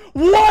fuck?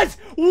 What?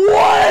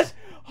 What?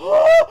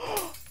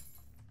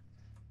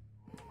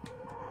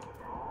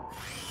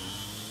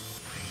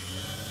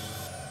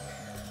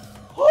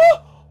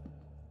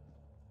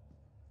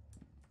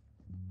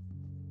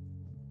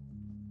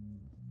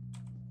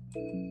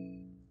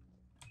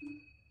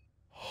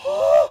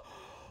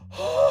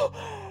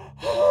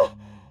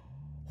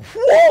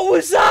 What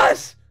was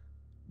that?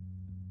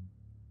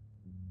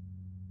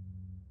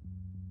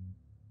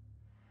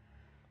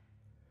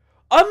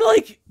 I'm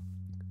like,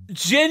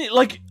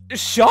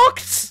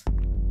 shocked.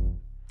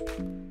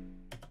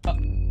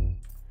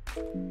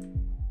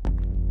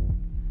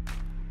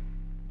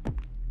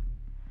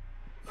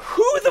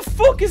 Who the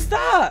fuck is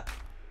that?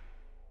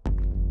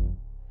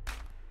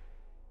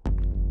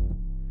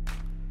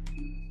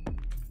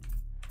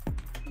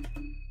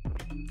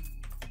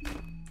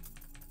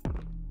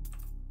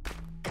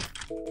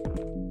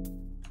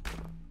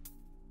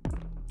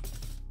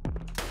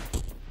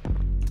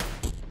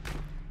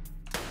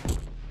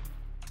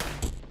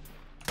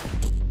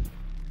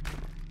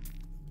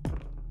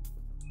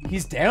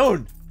 He's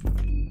down.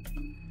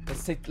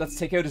 Let's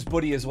take out his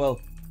buddy as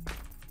well.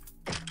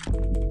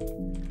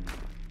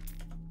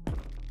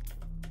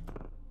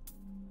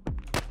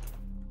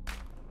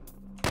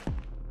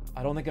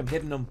 I don't think I'm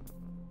hitting him.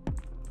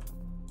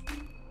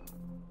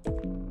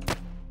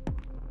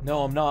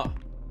 No, I'm not.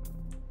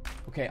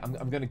 Okay,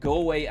 I'm gonna go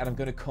away and I'm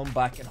gonna come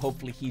back and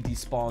hopefully he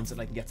despawns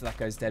and I can get to that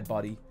guy's dead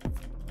body.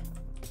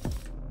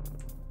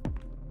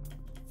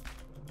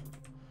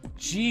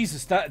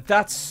 Jesus,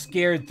 that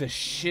scared the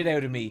shit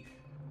out of me.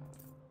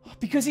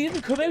 Because he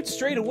didn't come out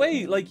straight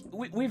away. Like,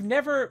 we've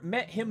never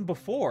met him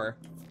before.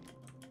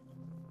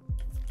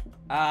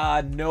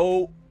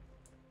 No.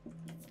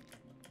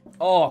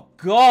 Oh,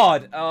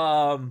 God.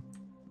 Oh.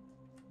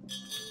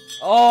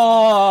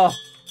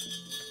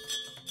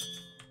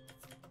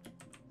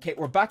 Okay,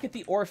 we're back at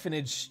the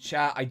orphanage,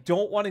 chat. I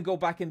don't want to go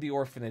back in the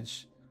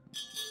orphanage.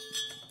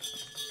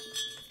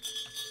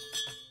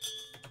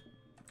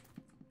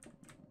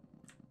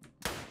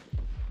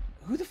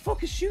 Who the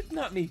fuck is shooting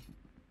at me?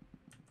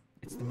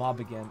 It's the mob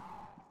again.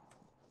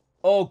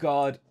 Oh,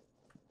 God.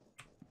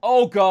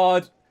 Oh,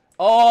 God.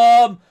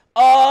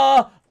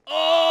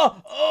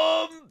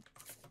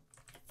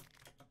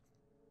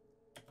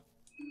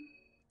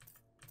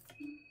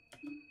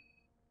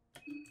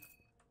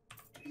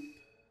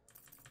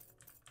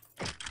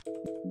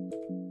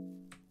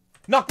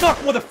 Knock, knock,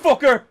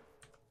 motherfucker!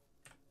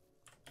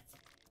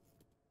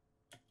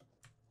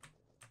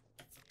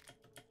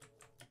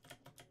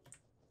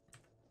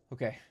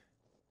 Okay.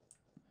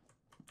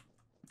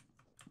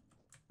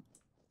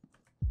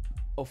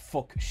 Oh,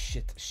 fuck.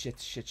 Shit, shit,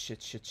 shit,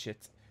 shit, shit,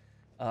 shit.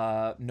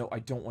 No, I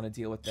don't want to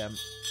deal with them.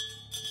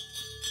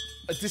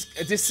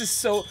 This is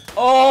so...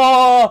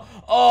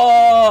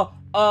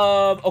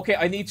 okay,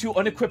 I need to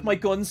unequip my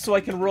guns so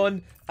I can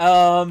run.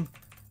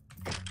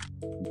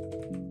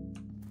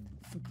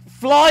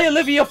 Fly,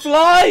 Olivia,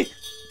 fly!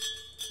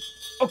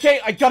 Okay,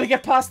 I gotta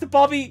get past the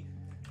Bobby.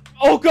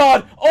 Oh,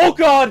 God! Oh,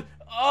 God!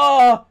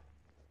 Huh!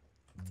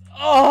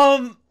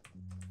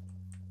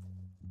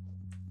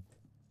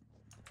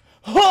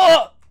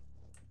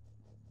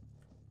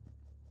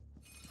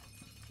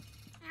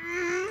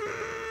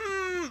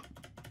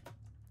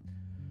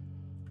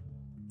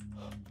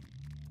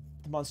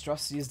 The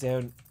monstrosity is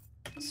down.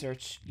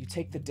 Search. You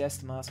take the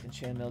desk mask and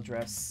chainmail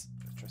dress.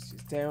 Monstrosity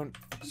is down.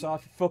 Saw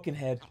off your fucking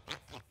head.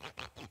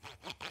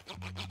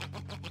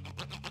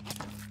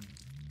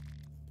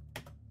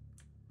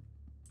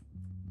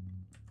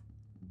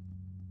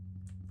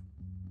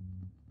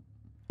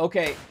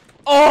 Okay.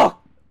 Oh!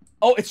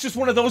 Oh, it's just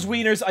one of those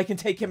wieners. I can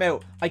take him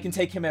out. I can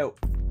take him out.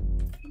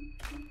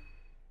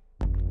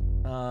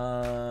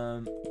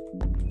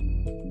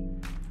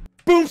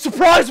 Boom!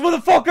 Surprise,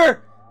 motherfucker!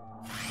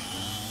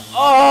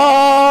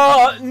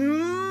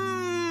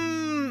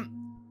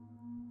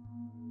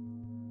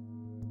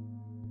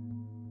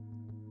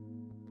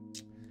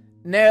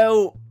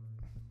 Now,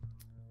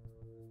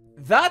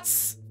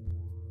 that's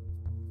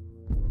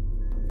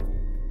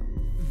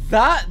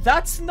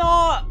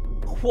not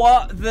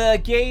what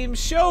the game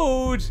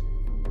showed.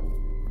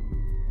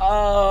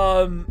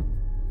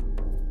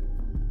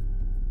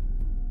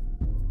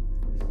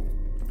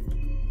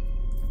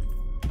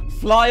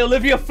 Fly,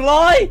 Olivia,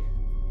 fly!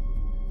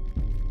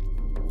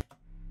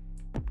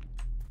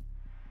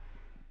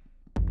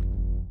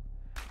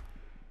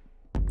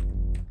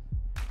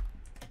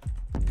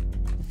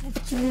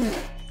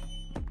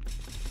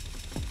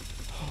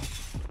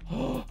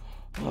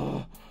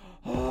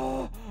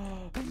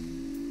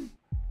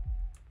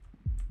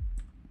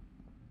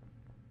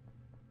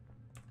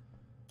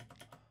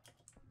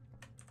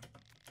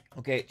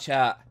 Okay,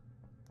 chat.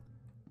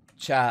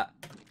 Chat.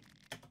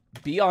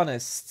 Be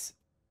honest.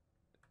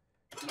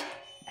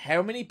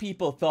 How many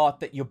people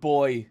thought that your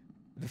boy,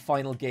 the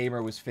final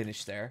gamer, was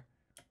finished there?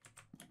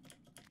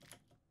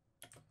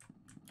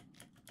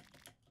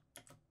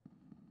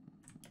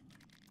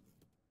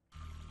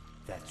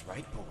 That's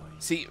right, boys.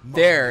 See,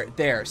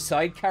 there.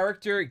 Side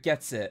character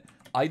gets it.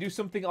 I do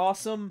something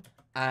awesome,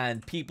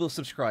 and people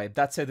subscribe.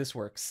 That's how this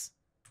works.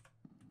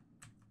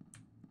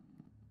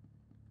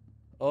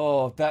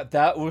 Oh,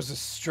 that was a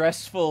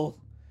stressful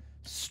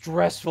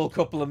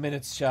couple of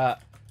minutes,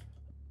 chat.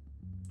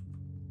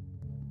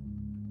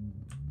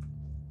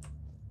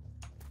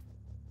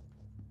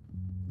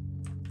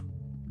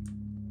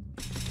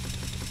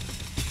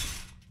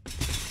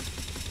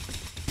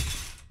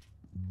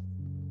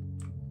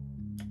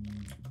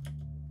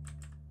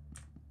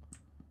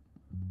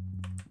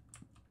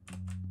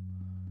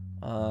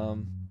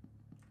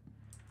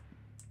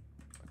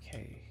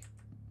 Okay.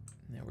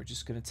 Now we're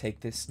just gonna take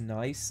this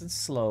nice and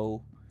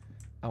slow,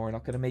 and we're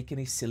not gonna make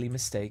any silly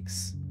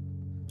mistakes.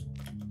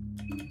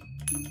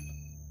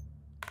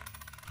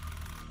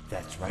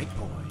 That's right,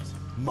 boys.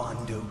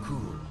 Mondo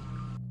cool.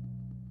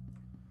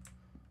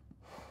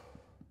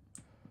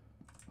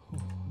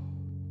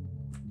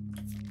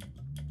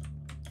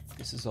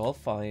 This is all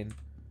fine.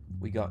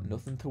 We got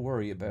nothing to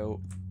worry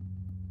about.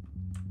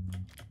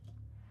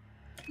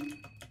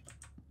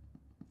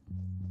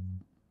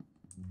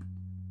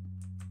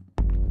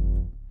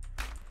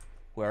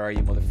 Where are you,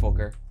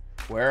 motherfucker?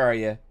 Where are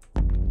you?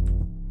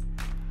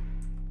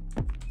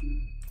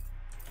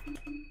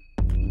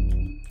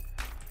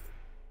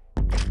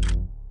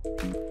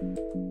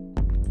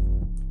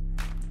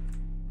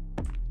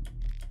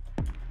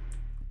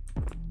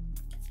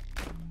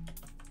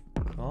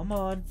 Come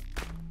on.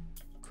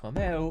 Come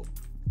out.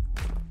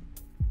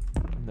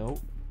 Nope.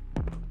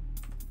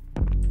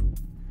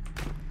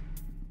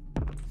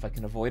 If I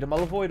can avoid him,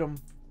 I'll avoid him.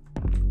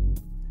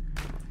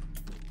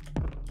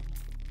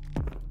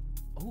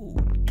 Oh.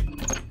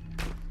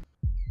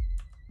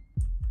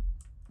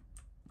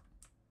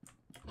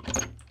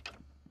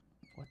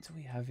 What do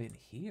we have in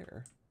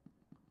here?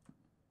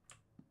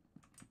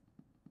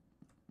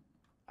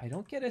 I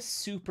don't get a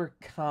super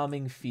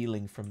calming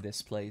feeling from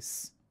this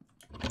place.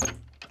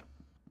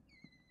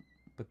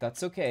 But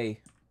that's okay.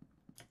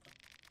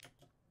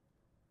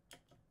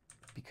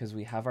 Because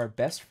we have our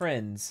best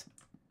friends,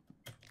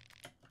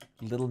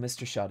 Little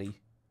Mr. Shoddy.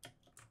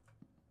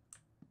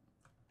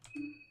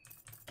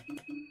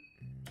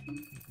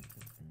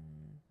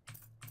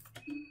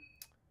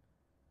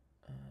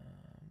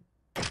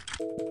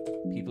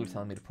 People are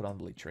telling me to put on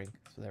the bleach ring,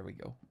 so there we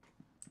go.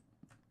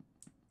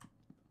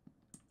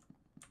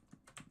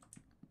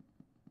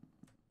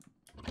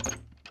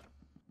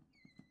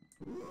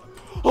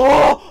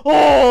 Oh!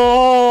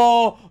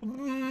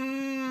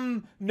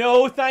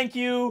 No, thank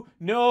you.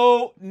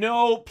 No,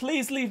 no.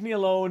 Please leave me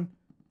alone.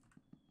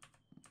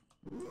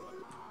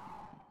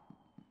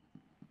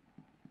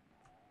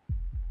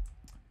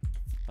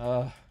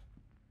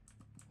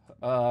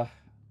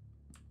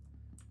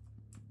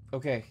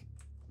 Okay.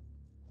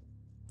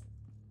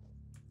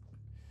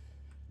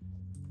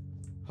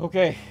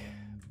 Okay.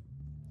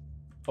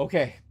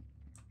 Okay.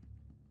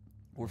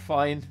 We're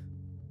fine.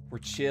 We're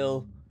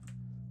chill.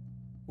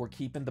 We're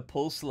keeping the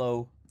pulse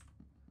low.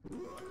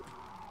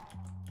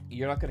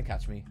 You're not gonna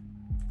catch me.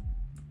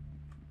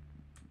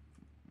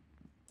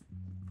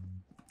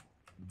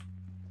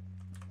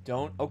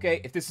 Don't.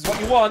 Okay, if this is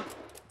what you want.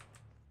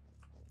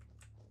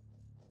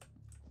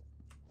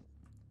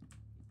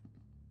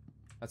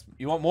 That's.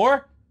 You want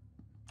more?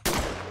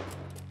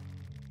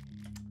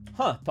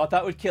 Huh, thought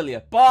that would kill you.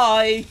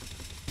 Bye!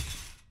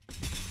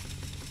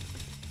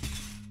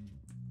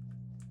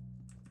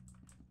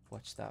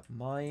 Watch that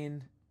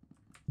mine.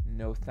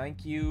 No,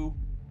 thank you.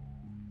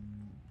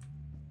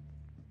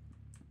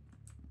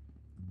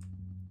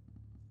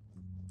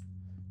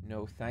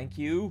 No, thank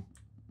you.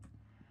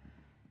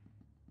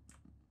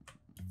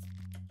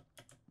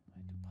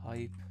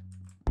 Pipe.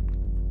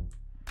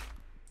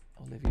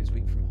 Olivia's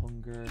weak from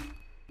hunger.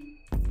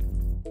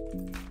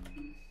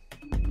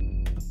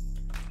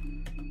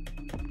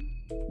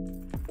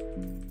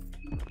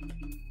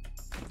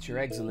 Eat your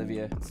eggs,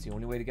 Olivia. It's the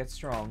only way to get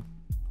strong.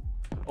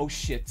 Oh,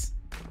 shit.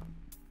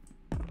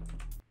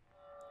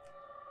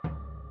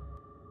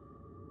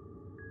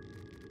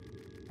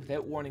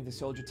 Without warning, the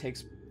soldier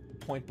takes a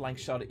point-blank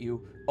shot at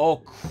you.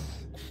 Oh,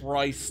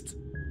 Christ.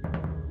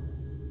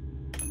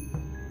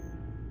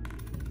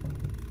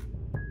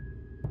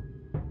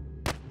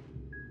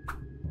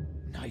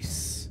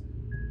 Nice.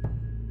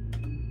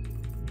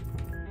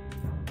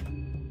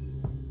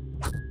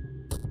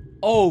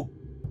 Oh,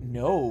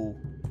 no.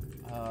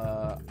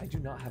 I do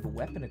not have a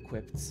weapon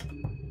equipped.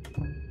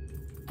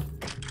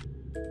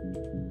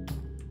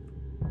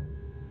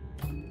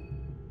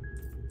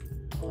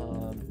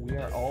 We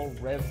are all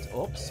revved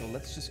up, so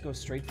let's just go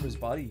straight for his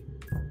body.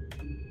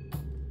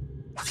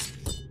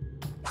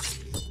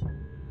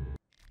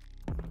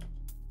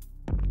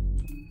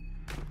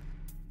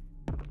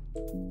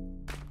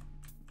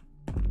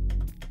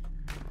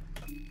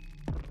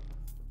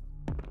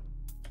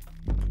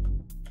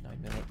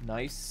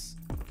 Nice.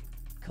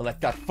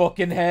 Collect that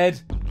fucking head.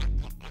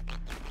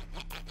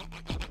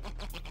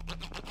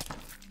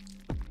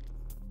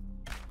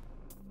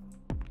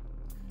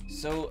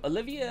 So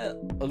Olivia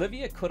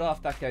cut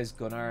off that guy's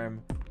gun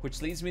arm,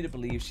 which leads me to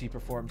believe she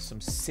performed some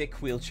sick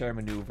wheelchair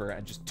maneuver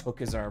and just took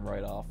his arm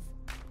right off.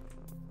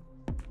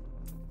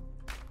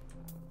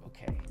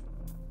 Okay.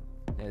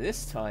 Now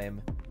this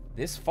time,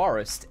 this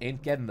forest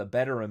ain't getting the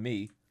better of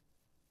me.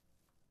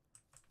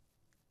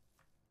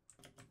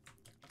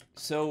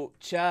 So,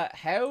 chat,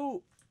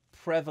 how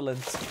prevalent...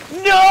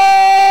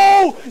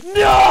 No!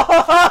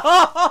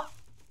 No!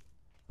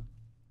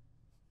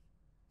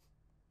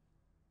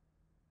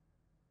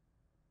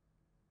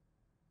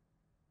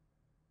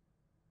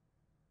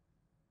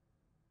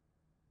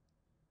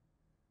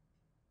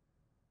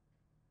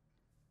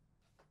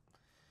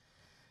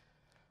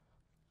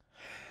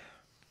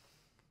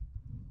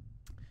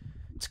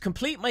 To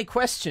complete my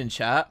question,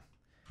 chat.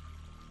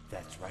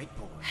 That's right,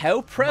 boy.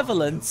 How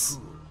prevalent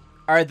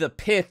are the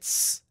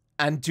pits,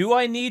 and do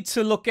I need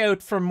to look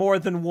out for more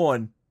than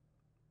one?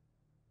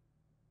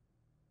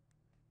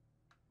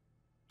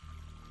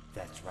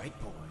 That's right,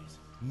 boys.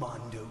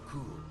 Mondo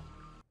cool.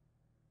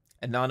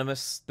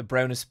 Anonymous, the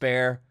brownest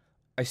bear,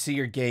 I see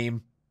your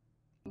game.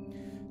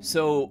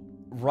 So,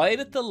 right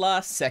at the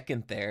last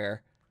second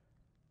there,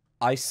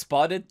 I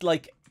spotted,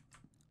 like,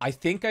 I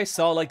think I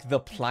saw, like, the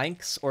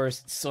planks or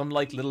some,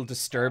 like, little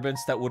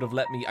disturbance that would have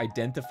let me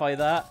identify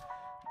that.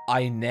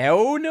 I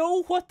now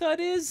know what that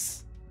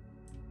is.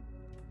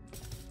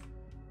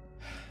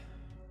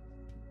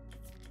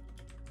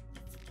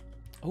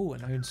 Oh,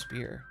 an iron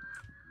spear.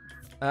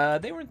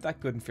 They weren't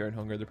that good in Fear and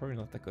Hunger. They're probably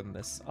not that good in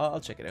this.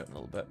 I'll check it out in a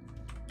little bit.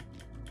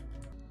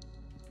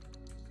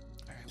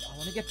 Alright, well, I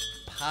want to get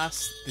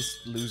past this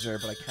loser,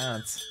 but I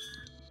can't.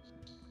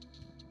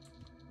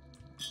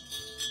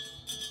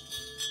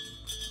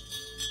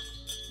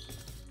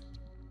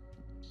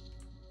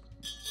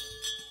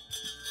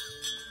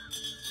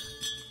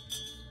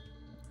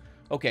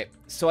 Okay,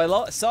 so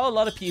I saw a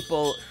lot of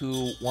people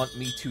who want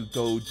me to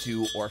go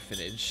do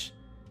Orphanage.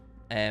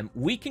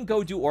 We can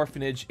go do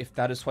Orphanage if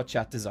that is what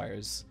chat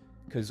desires,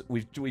 because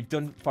we've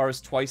done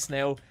Forest twice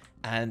now,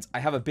 and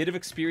I have a bit of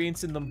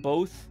experience in them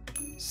both.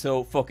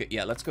 So fuck it,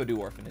 yeah, let's go do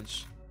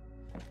Orphanage.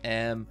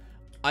 I'm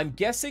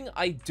guessing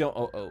I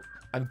don't.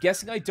 I'm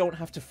guessing I don't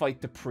have to fight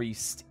the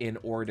priest in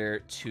order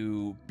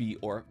to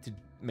to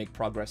make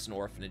progress in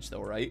Orphanage,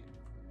 though, right?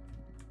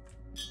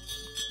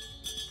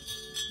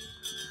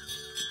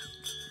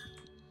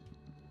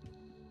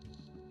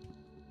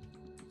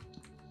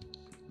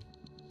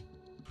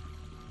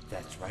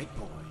 That's right,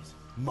 boys.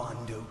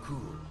 Mondo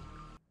cool.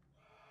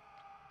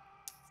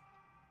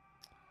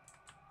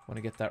 Want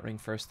to get that ring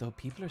first, though.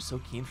 People are so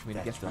keen for me to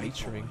get the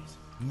Reach ring.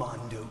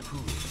 Mondo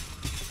cool.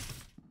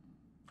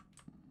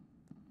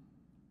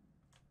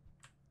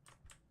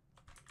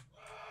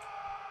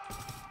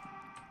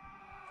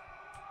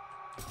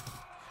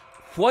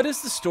 What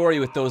is the story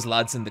with those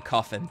lads in the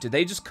coffin? Do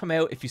they just come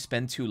out if you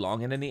spend too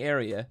long in any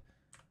area?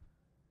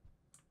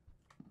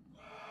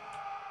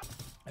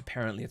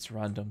 Apparently it's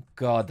random.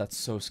 God, that's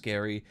so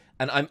scary.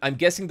 And I'm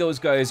guessing those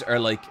guys are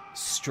like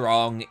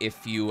strong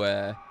if you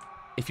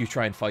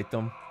try and fight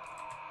them.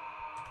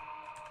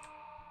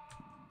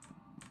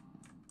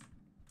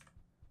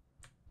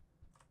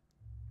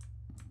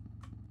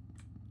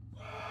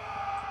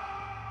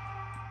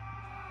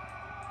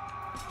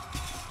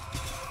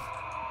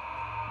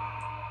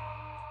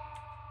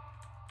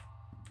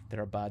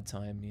 They're a bad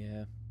time,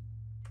 yeah.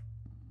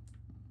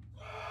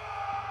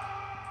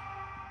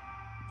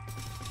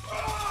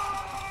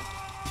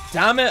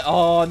 Damn it!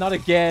 Oh, not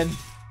again.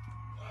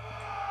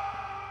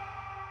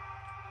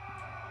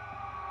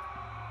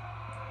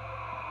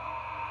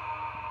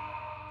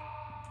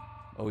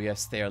 Oh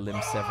yes, they are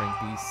limb-severing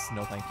beasts.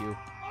 No, thank you.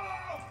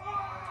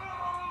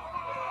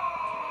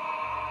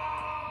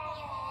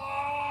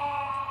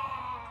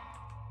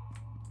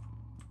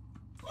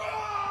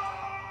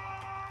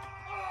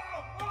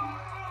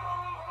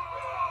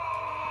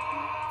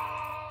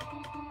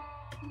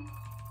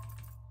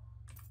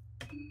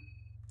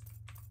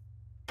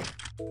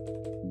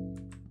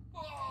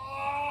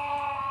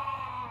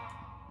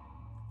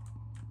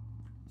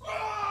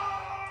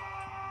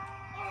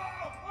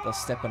 They'll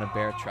step on a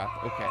bear trap.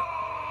 Okay.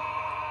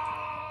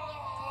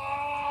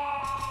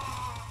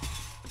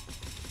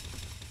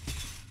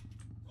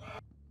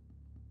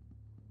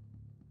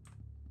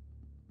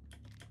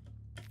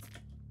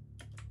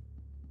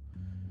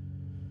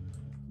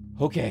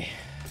 Okay.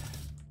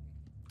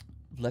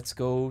 Let's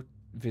go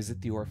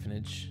visit the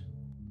orphanage.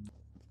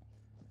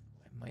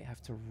 I might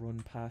have to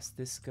run past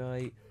this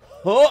guy.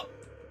 Oh!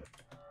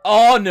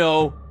 Oh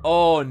no!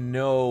 Oh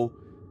no!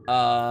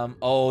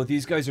 Oh,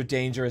 these guys are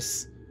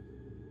dangerous.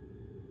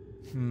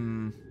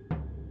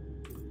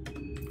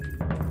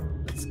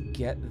 Let's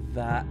get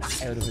that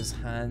out of his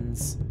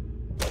hands.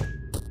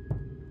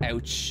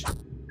 Ouch.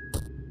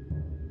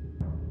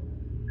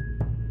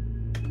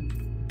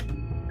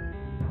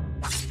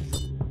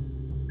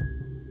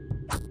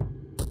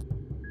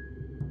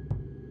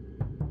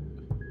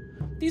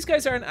 these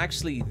guys aren't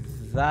actually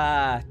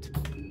that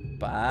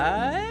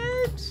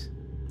bad.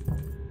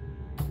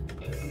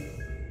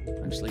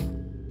 Actually.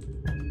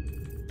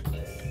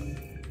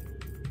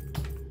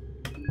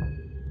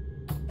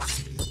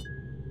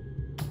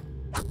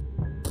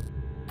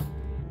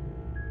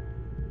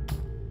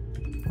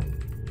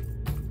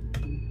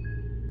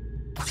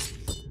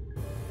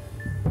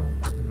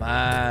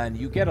 Man,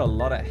 you get a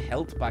lot of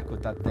health back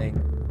with that thing.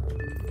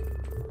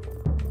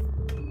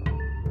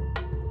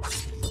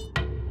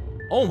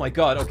 Oh my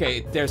god,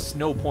 okay, there's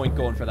no point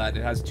going for that.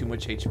 It has too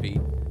much HP.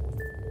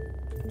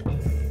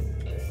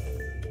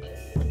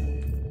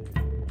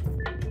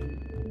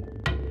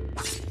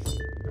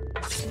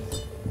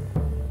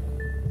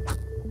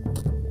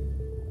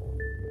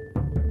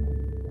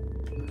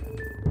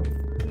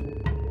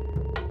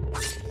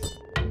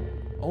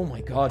 Oh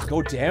my god,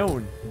 go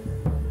down.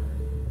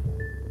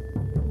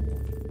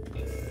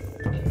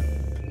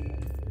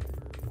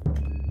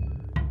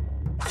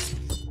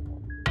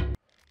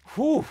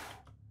 Whew.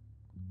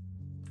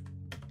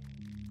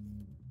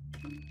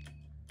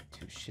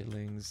 2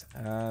 shillings.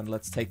 And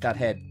let's take that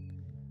head.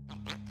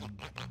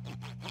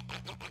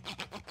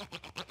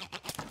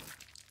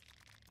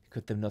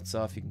 Cut them nuts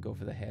off, you can go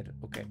for the head.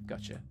 Okay,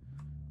 gotcha.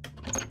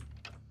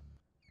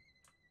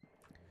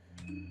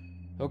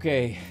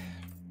 Okay.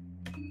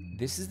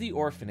 This is the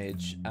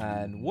orphanage,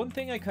 and one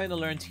thing I kind of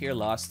learned here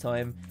last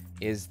time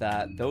is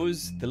that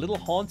the little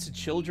haunted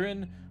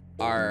children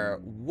are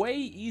way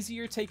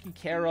easier taken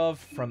care of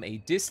from a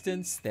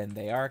distance than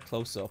they are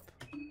close up.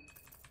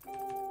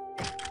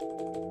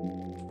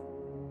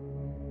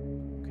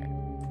 Okay.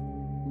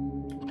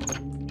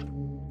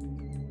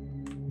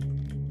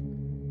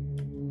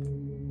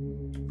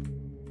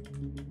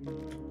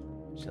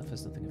 Shelf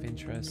has nothing of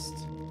interest.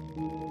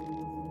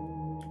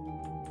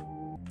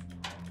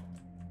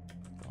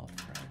 Cloth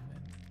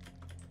fragment.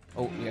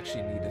 Oh, we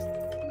actually need a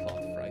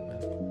cloth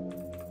fragment.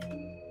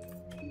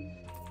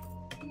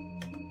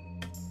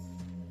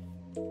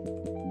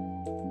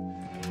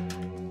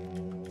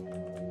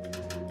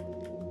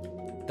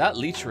 That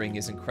leech ring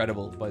is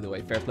incredible, by the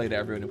way. Fair play to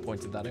everyone who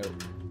pointed that out.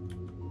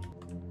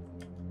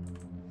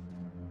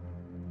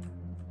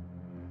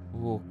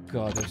 Oh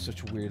god, they're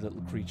such weird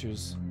little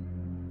creatures.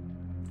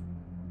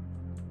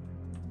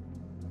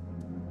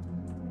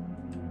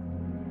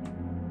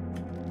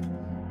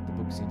 The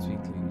book seems to be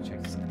included.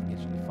 Check this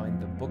application. You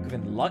find the Book of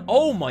Enlightenment.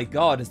 Oh my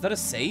god, is that a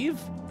save?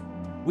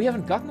 We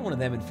haven't gotten one of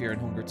them in Fear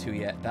and Hunger 2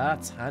 yet.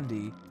 That's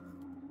handy.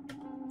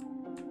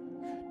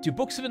 Do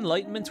Books of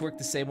Enlightenment work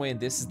the same way in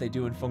this as they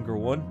do in Hunger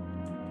 1?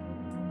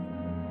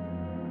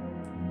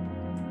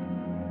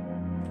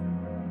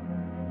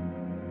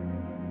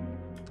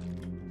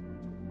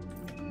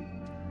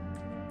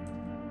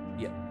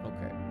 Yeah,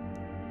 okay.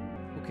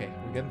 Okay,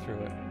 we're getting through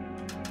it.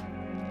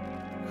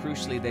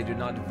 Crucially, they do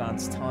not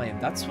advance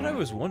time. That's what I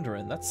was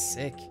wondering. That's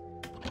sick.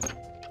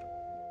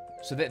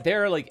 So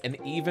they're like an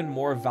even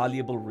more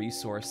valuable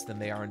resource than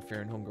they are in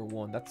Fear and Hunger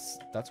 1.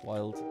 That's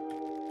wild.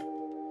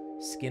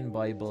 Skin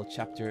Bible,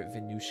 chapter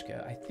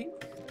Venushka. I think,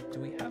 do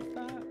we have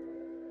that?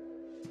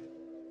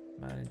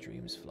 Man in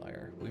Dreams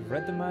flyer. We've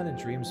read the Man in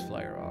Dreams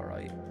flyer,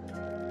 alright.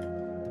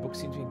 The book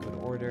seems to be in good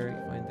order.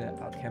 You find the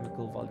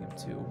Alchemical Volume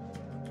 2.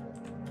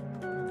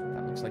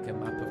 That looks like a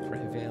map of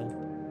Prehevale.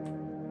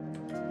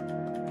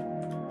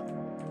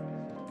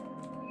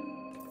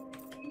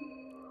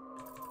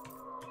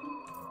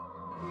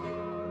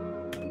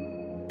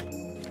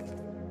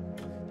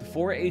 The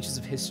 4 ages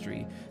of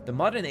history. The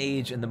modern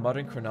age and the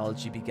modern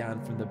chronology began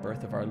from the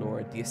birth of our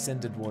Lord, the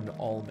Ascended One,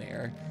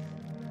 Allmare.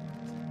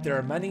 There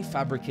are many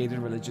fabricated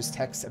religious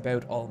texts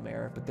about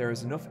Allmare, but there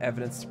is enough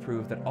evidence to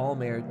prove that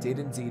Allmare did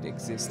indeed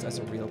exist as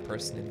a real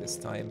person in this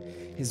time.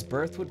 His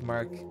birth would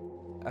mark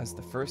as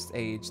the first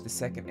age, the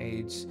second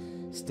age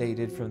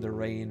stated from the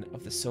reign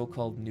of the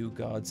so-called new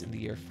gods in the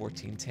year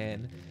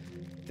 1410.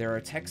 There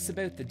are texts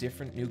about the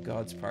different new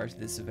gods prior to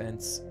this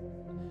event,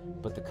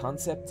 but the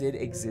concept did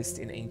exist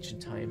in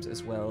ancient times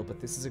as well. But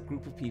this is a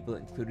group of people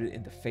included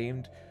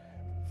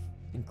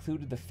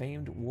the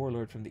famed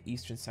warlord from the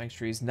Eastern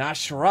Sanctuaries,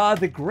 Nashra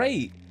the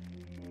Great.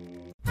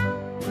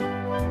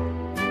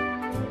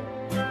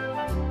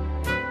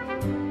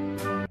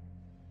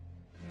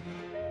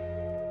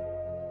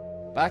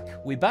 Back?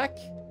 We back?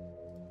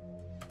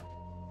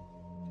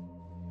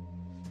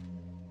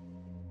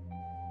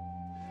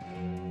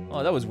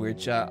 Oh, that was weird,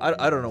 chat.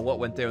 I don't know what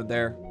went down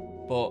there,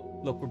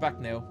 but look, we're back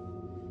now.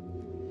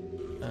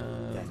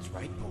 That's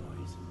right,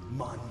 boys.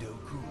 Mondo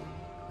cool.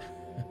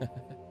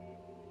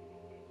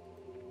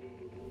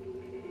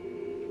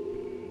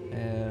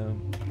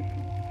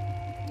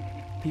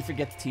 He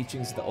forgets the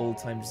teachings of the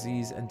old-time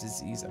disease and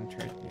disease and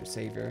turned to your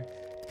savior.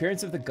 The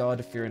appearance of the god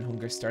of fear and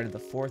hunger started the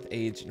 4th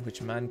age in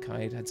which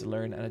mankind had to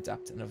learn and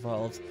adapt and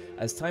evolve.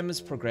 As time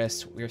has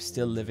progressed, we are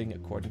still living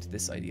according to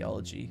this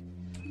ideology.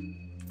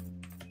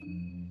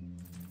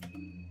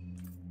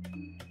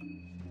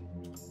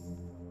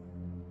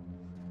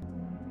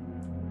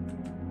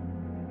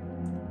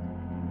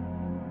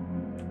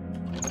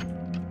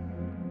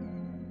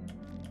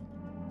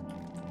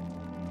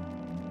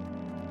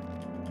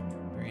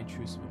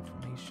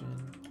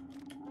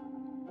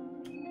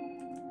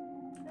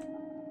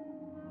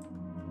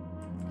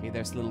 Okay,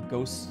 there's a little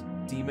ghost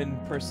demon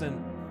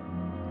person.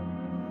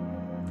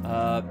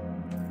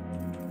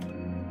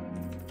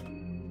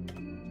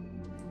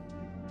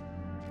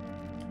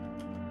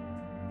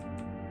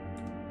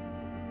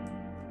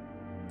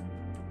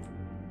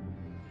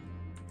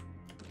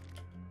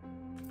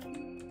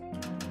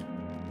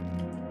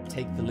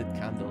 Take the lit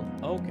candle.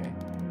 Okay.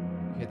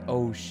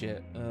 Oh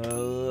shit.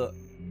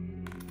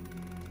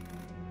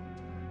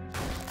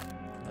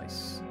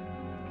 Nice.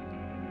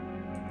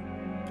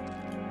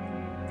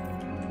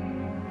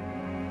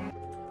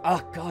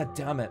 Ah, god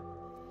damn it.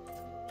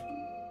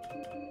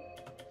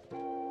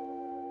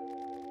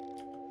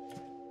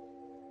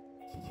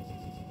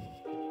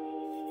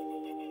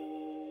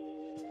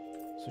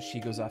 So she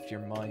goes after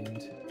your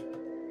mind.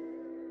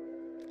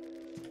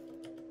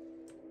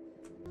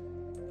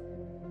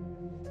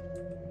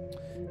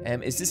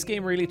 Is this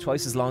game really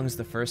twice as long as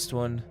the first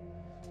one?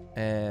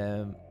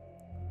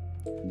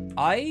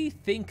 I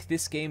think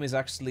this game is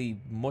actually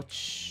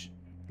much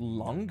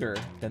longer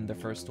than the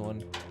first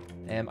one.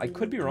 I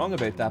could be wrong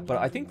about that, but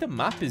I think the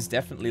map is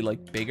definitely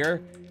like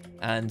bigger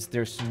and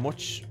there's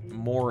much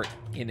more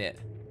in it.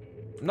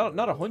 Not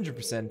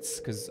 100%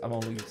 because I'm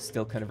only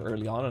still kind of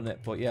early on in it,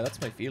 but yeah,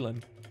 that's my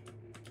feeling.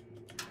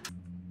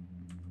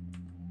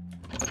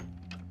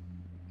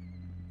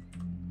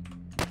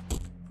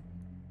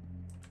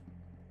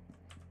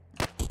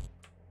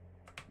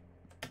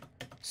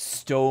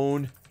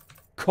 Stone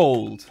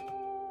cold.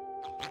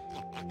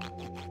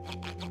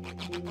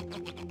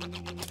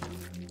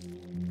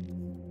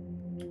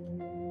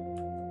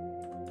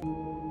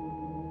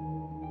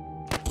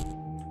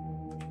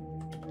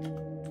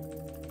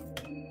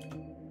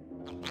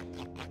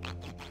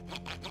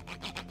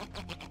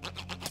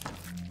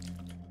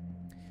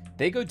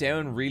 They go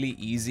down really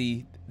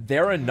easy.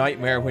 They're a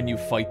nightmare when you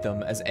fight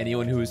them, as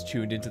anyone who has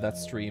tuned into that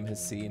stream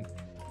has seen.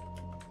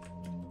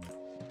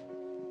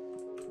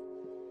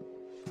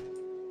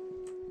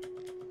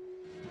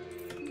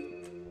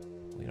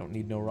 We don't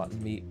need no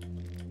rotten meat.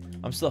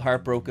 I'm still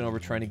heartbroken over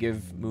trying to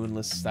give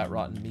Moonless that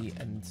rotten meat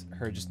and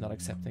her just not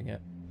accepting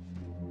it.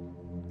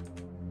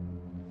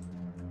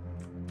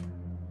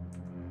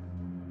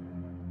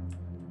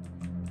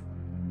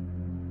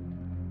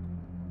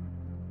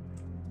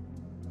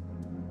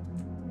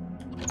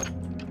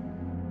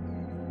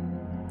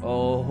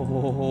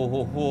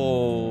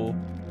 Oh,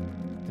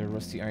 there are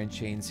rusty iron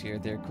chains here.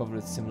 They're covered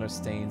with similar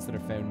stains that are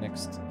found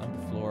next on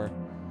the floor.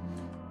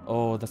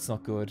 Oh, that's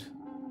not good.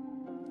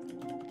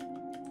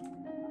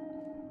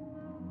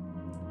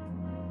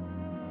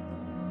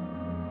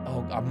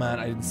 Oh, God, man,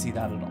 I didn't see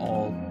that at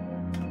all.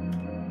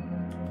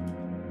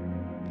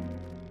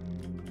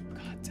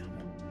 God damn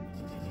it.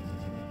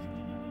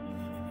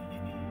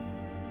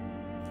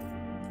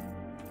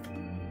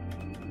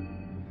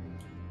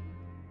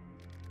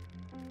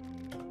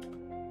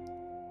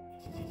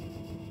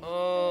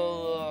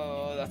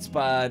 Oh, that's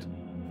bad.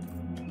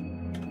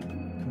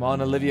 Come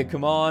on, Olivia,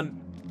 come on.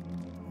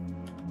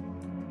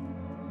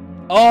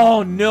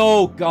 Oh,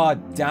 no,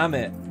 God damn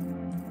it.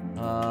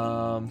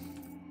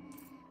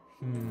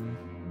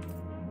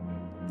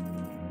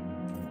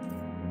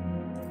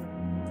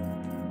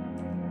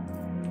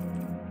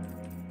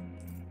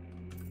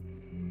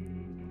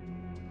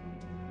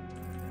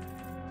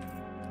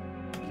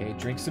 Okay,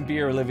 drink some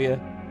beer, Olivia.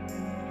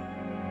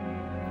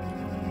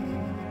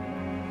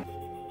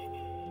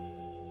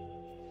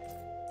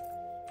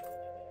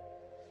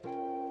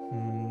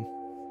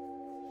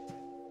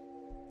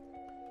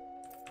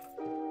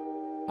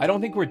 I don't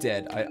think we're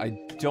dead. I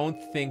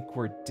don't think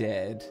we're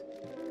dead.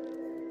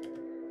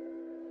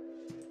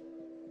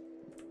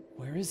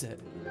 Where is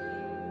it?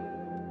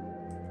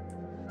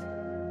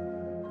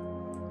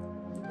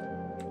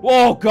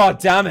 Whoa, God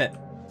damn it!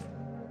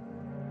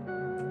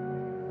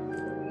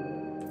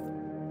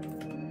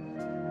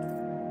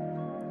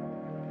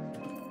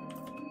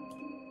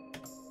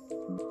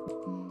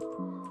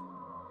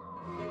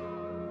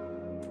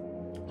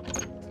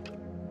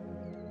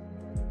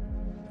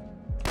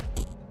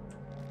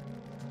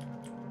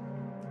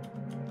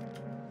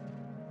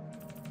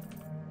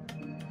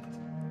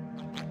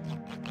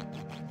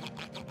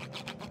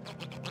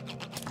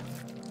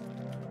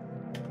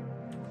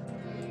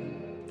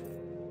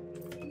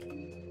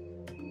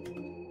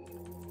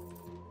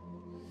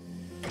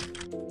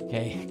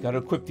 Okay, gotta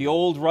equip the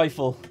old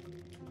rifle.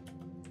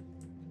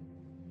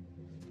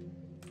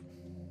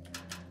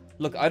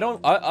 Look, I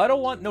don't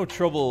want no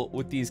trouble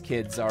with these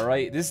kids, all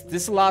right? This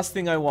is the last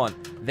thing I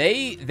want.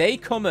 They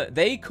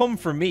come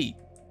for me.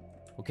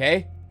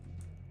 Okay?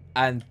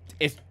 And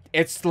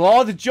it's the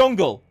law of the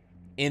jungle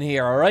in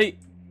here, all right?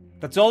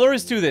 That's all there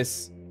is to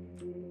this.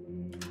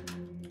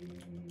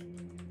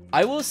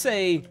 I will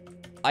say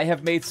I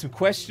have made some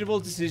questionable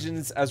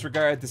decisions as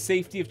regard the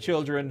safety of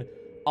children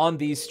on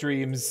these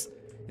streams.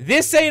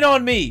 This ain't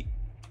on me.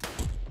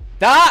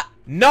 That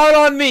not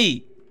on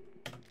me.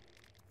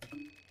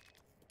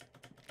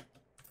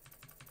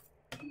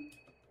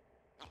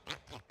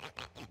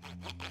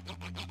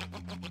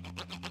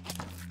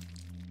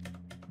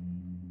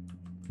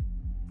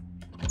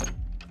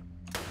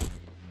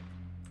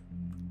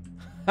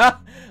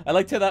 Ha! I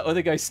liked how that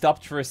other guy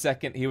stopped for a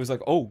second. He was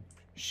like, oh,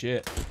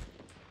 shit.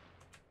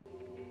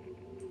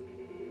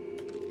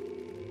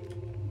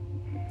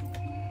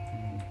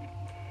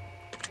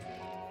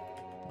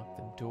 Lock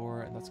the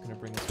door, and that's going to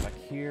bring us back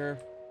here.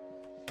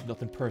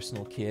 Nothing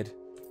personal, kid.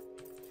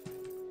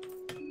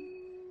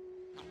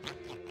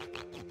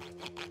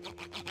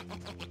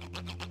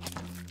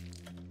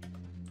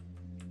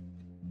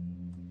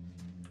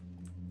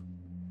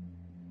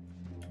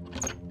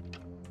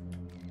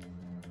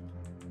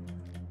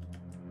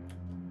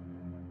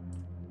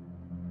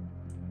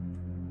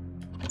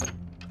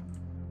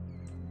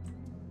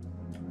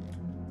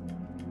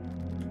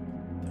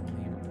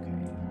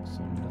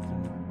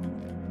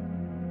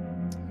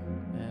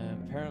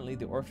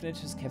 The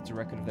orphanage has kept a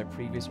record of their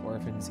previous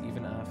orphans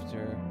even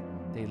after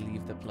they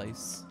leave the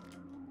place.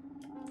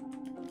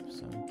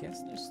 So I'm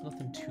guessing there's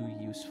nothing too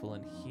useful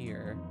in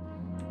here.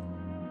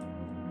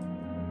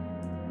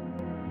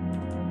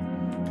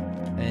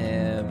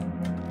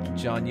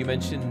 John, you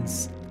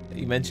mentioned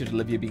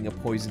Olivia being a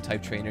poison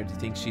type trainer. Do you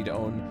think she'd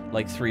own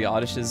like 3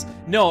 Odysses?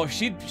 No,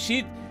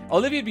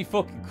 Olivia'd be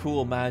fucking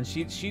cool, man.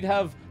 She'd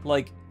have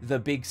like the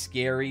big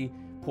scary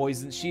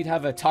poison. She'd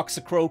have a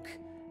Toxicroak.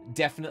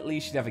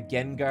 Definitely, she'd have a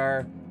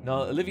Gengar.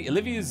 No,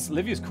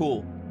 Olivia's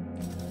cool.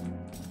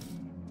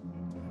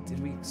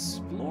 Did we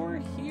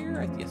explore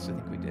here? Yes, I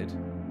think we did.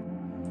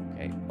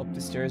 Okay, up the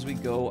stairs we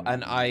go,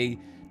 and I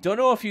don't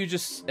know if you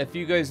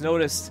guys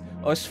noticed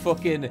us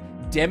fucking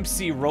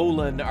Dempsey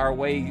rolling our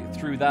way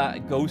through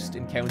that ghost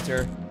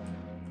encounter.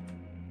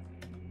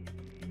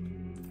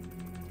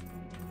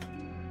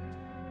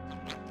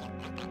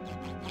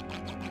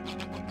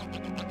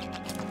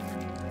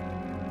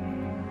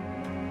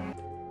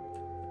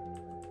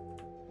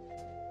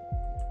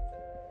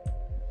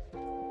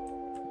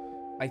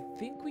 I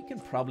think we can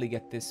probably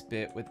get this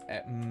bit with...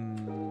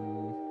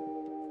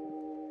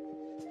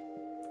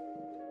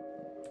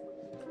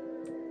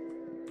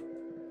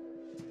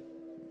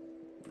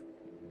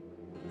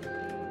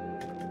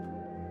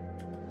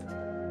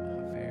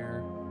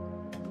 Fair.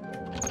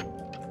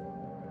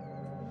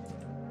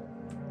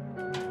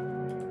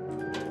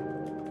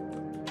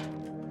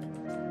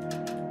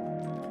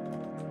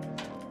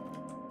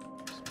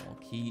 Small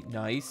key.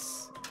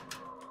 Nice.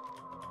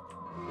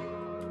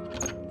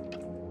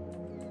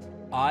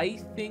 I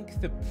think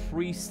the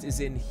priest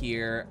is in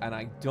here, and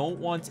I don't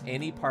want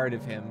any part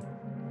of him.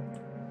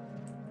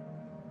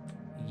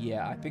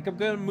 Yeah, I think I'm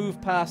going to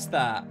move past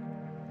that.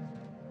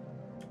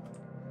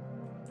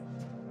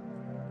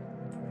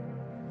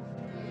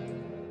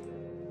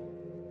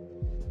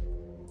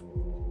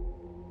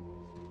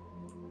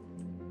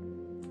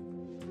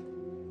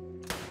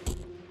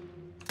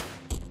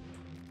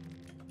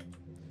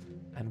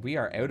 And we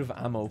are out of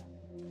ammo.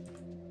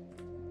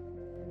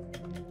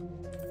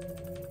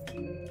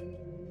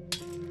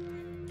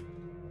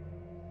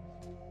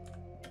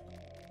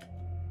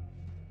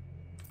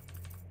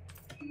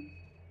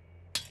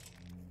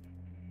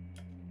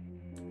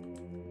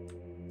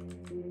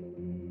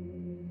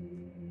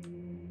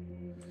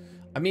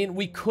 I mean,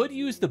 we could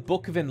use the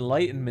Book of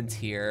Enlightenment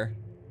here.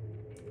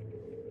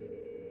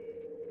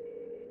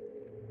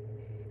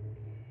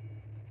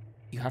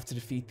 You have to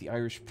defeat the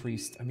Irish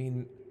priest. I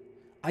mean,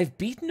 I've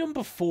beaten him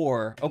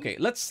before. Okay,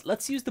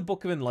 let's use the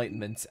Book of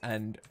Enlightenment,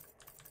 and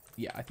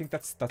yeah, I think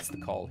that's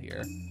the call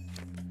here.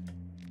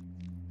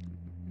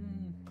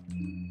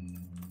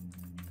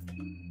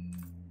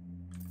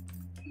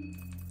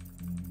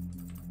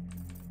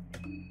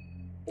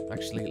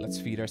 Actually, let's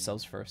feed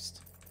ourselves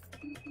first.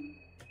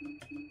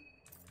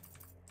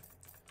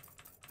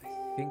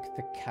 I think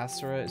the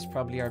Cassera is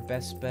probably our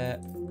best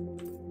bet.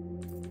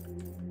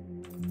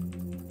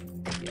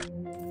 Yeah.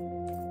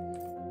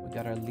 We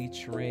got our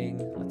leech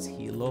ring. Let's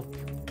heal up.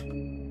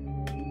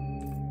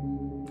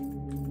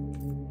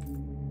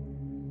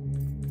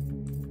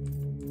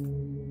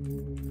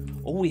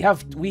 Oh,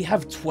 we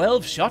have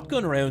 12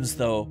 shotgun rounds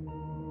though.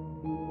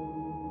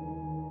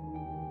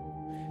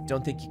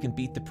 Don't think you can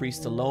beat the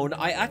priest alone.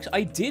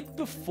 I did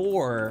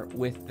before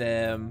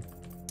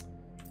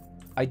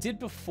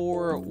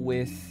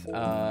with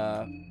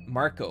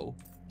Marco,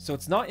 so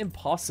it's not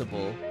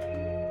impossible,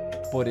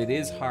 but it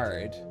is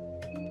hard.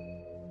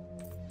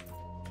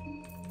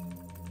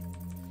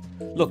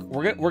 Look,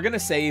 we're gonna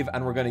save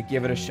and we're gonna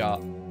give it a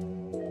shot.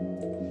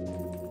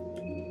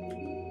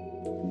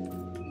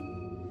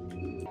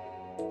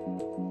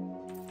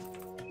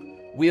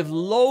 We have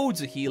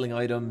loads of healing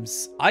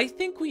items. I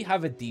think we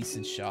have a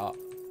decent shot.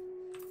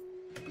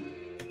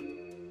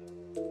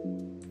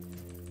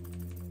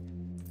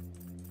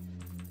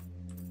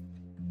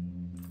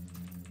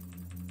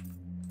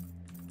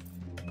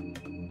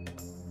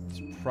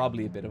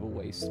 Probably a bit of a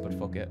waste, but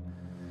fuck it.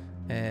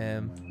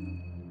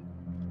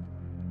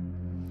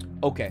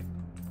 Okay,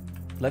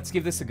 let's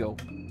give this a go.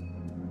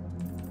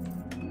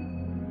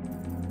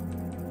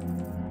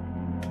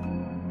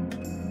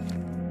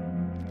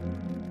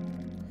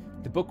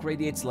 The book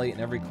radiates light in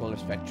every color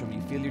spectrum.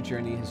 You feel your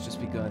journey has just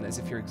begun, as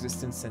if your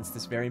existence since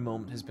this very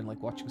moment has been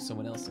like watching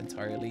someone else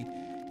entirely.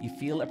 You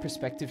feel a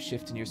perspective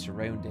shift in your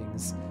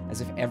surroundings,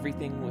 as if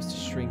everything was to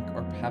shrink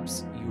or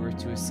perhaps you were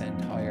to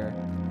ascend higher.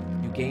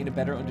 You gain a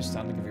better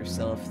understanding of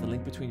yourself. The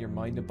link between your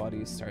mind and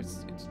body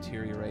starts to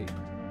deteriorate.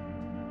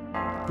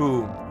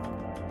 Boom.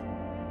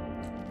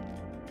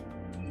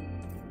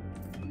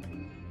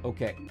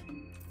 Okay.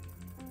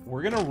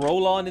 We're gonna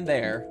roll on in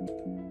there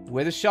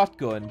with a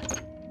shotgun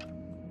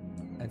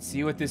and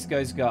see what this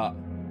guy's got.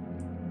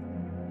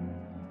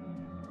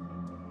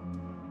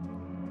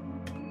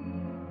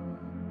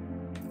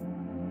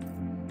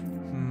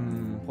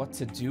 What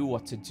to do,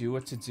 what to do,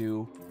 what to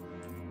do.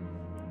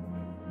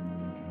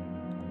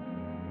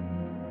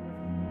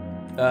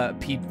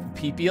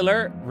 PP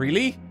alert?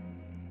 Really?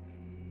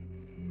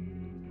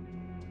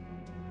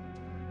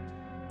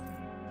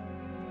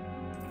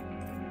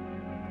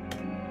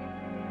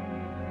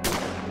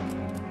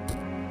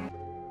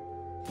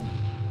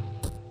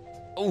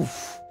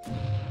 Oof.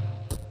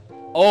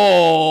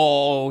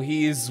 Oh,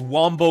 he's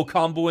wombo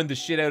comboing the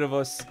shit out of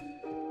us.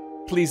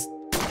 Please,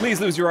 please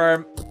lose your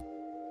arm.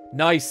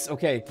 Nice,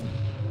 okay.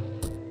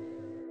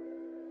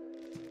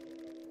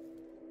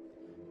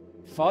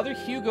 Father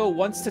Hugo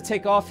wants to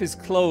take off his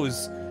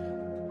clothes.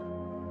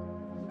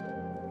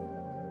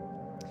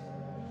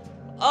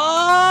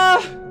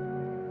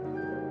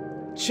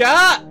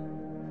 Chat!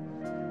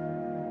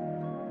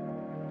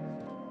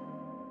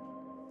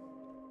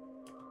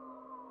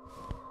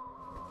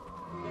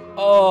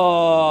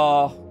 Oh.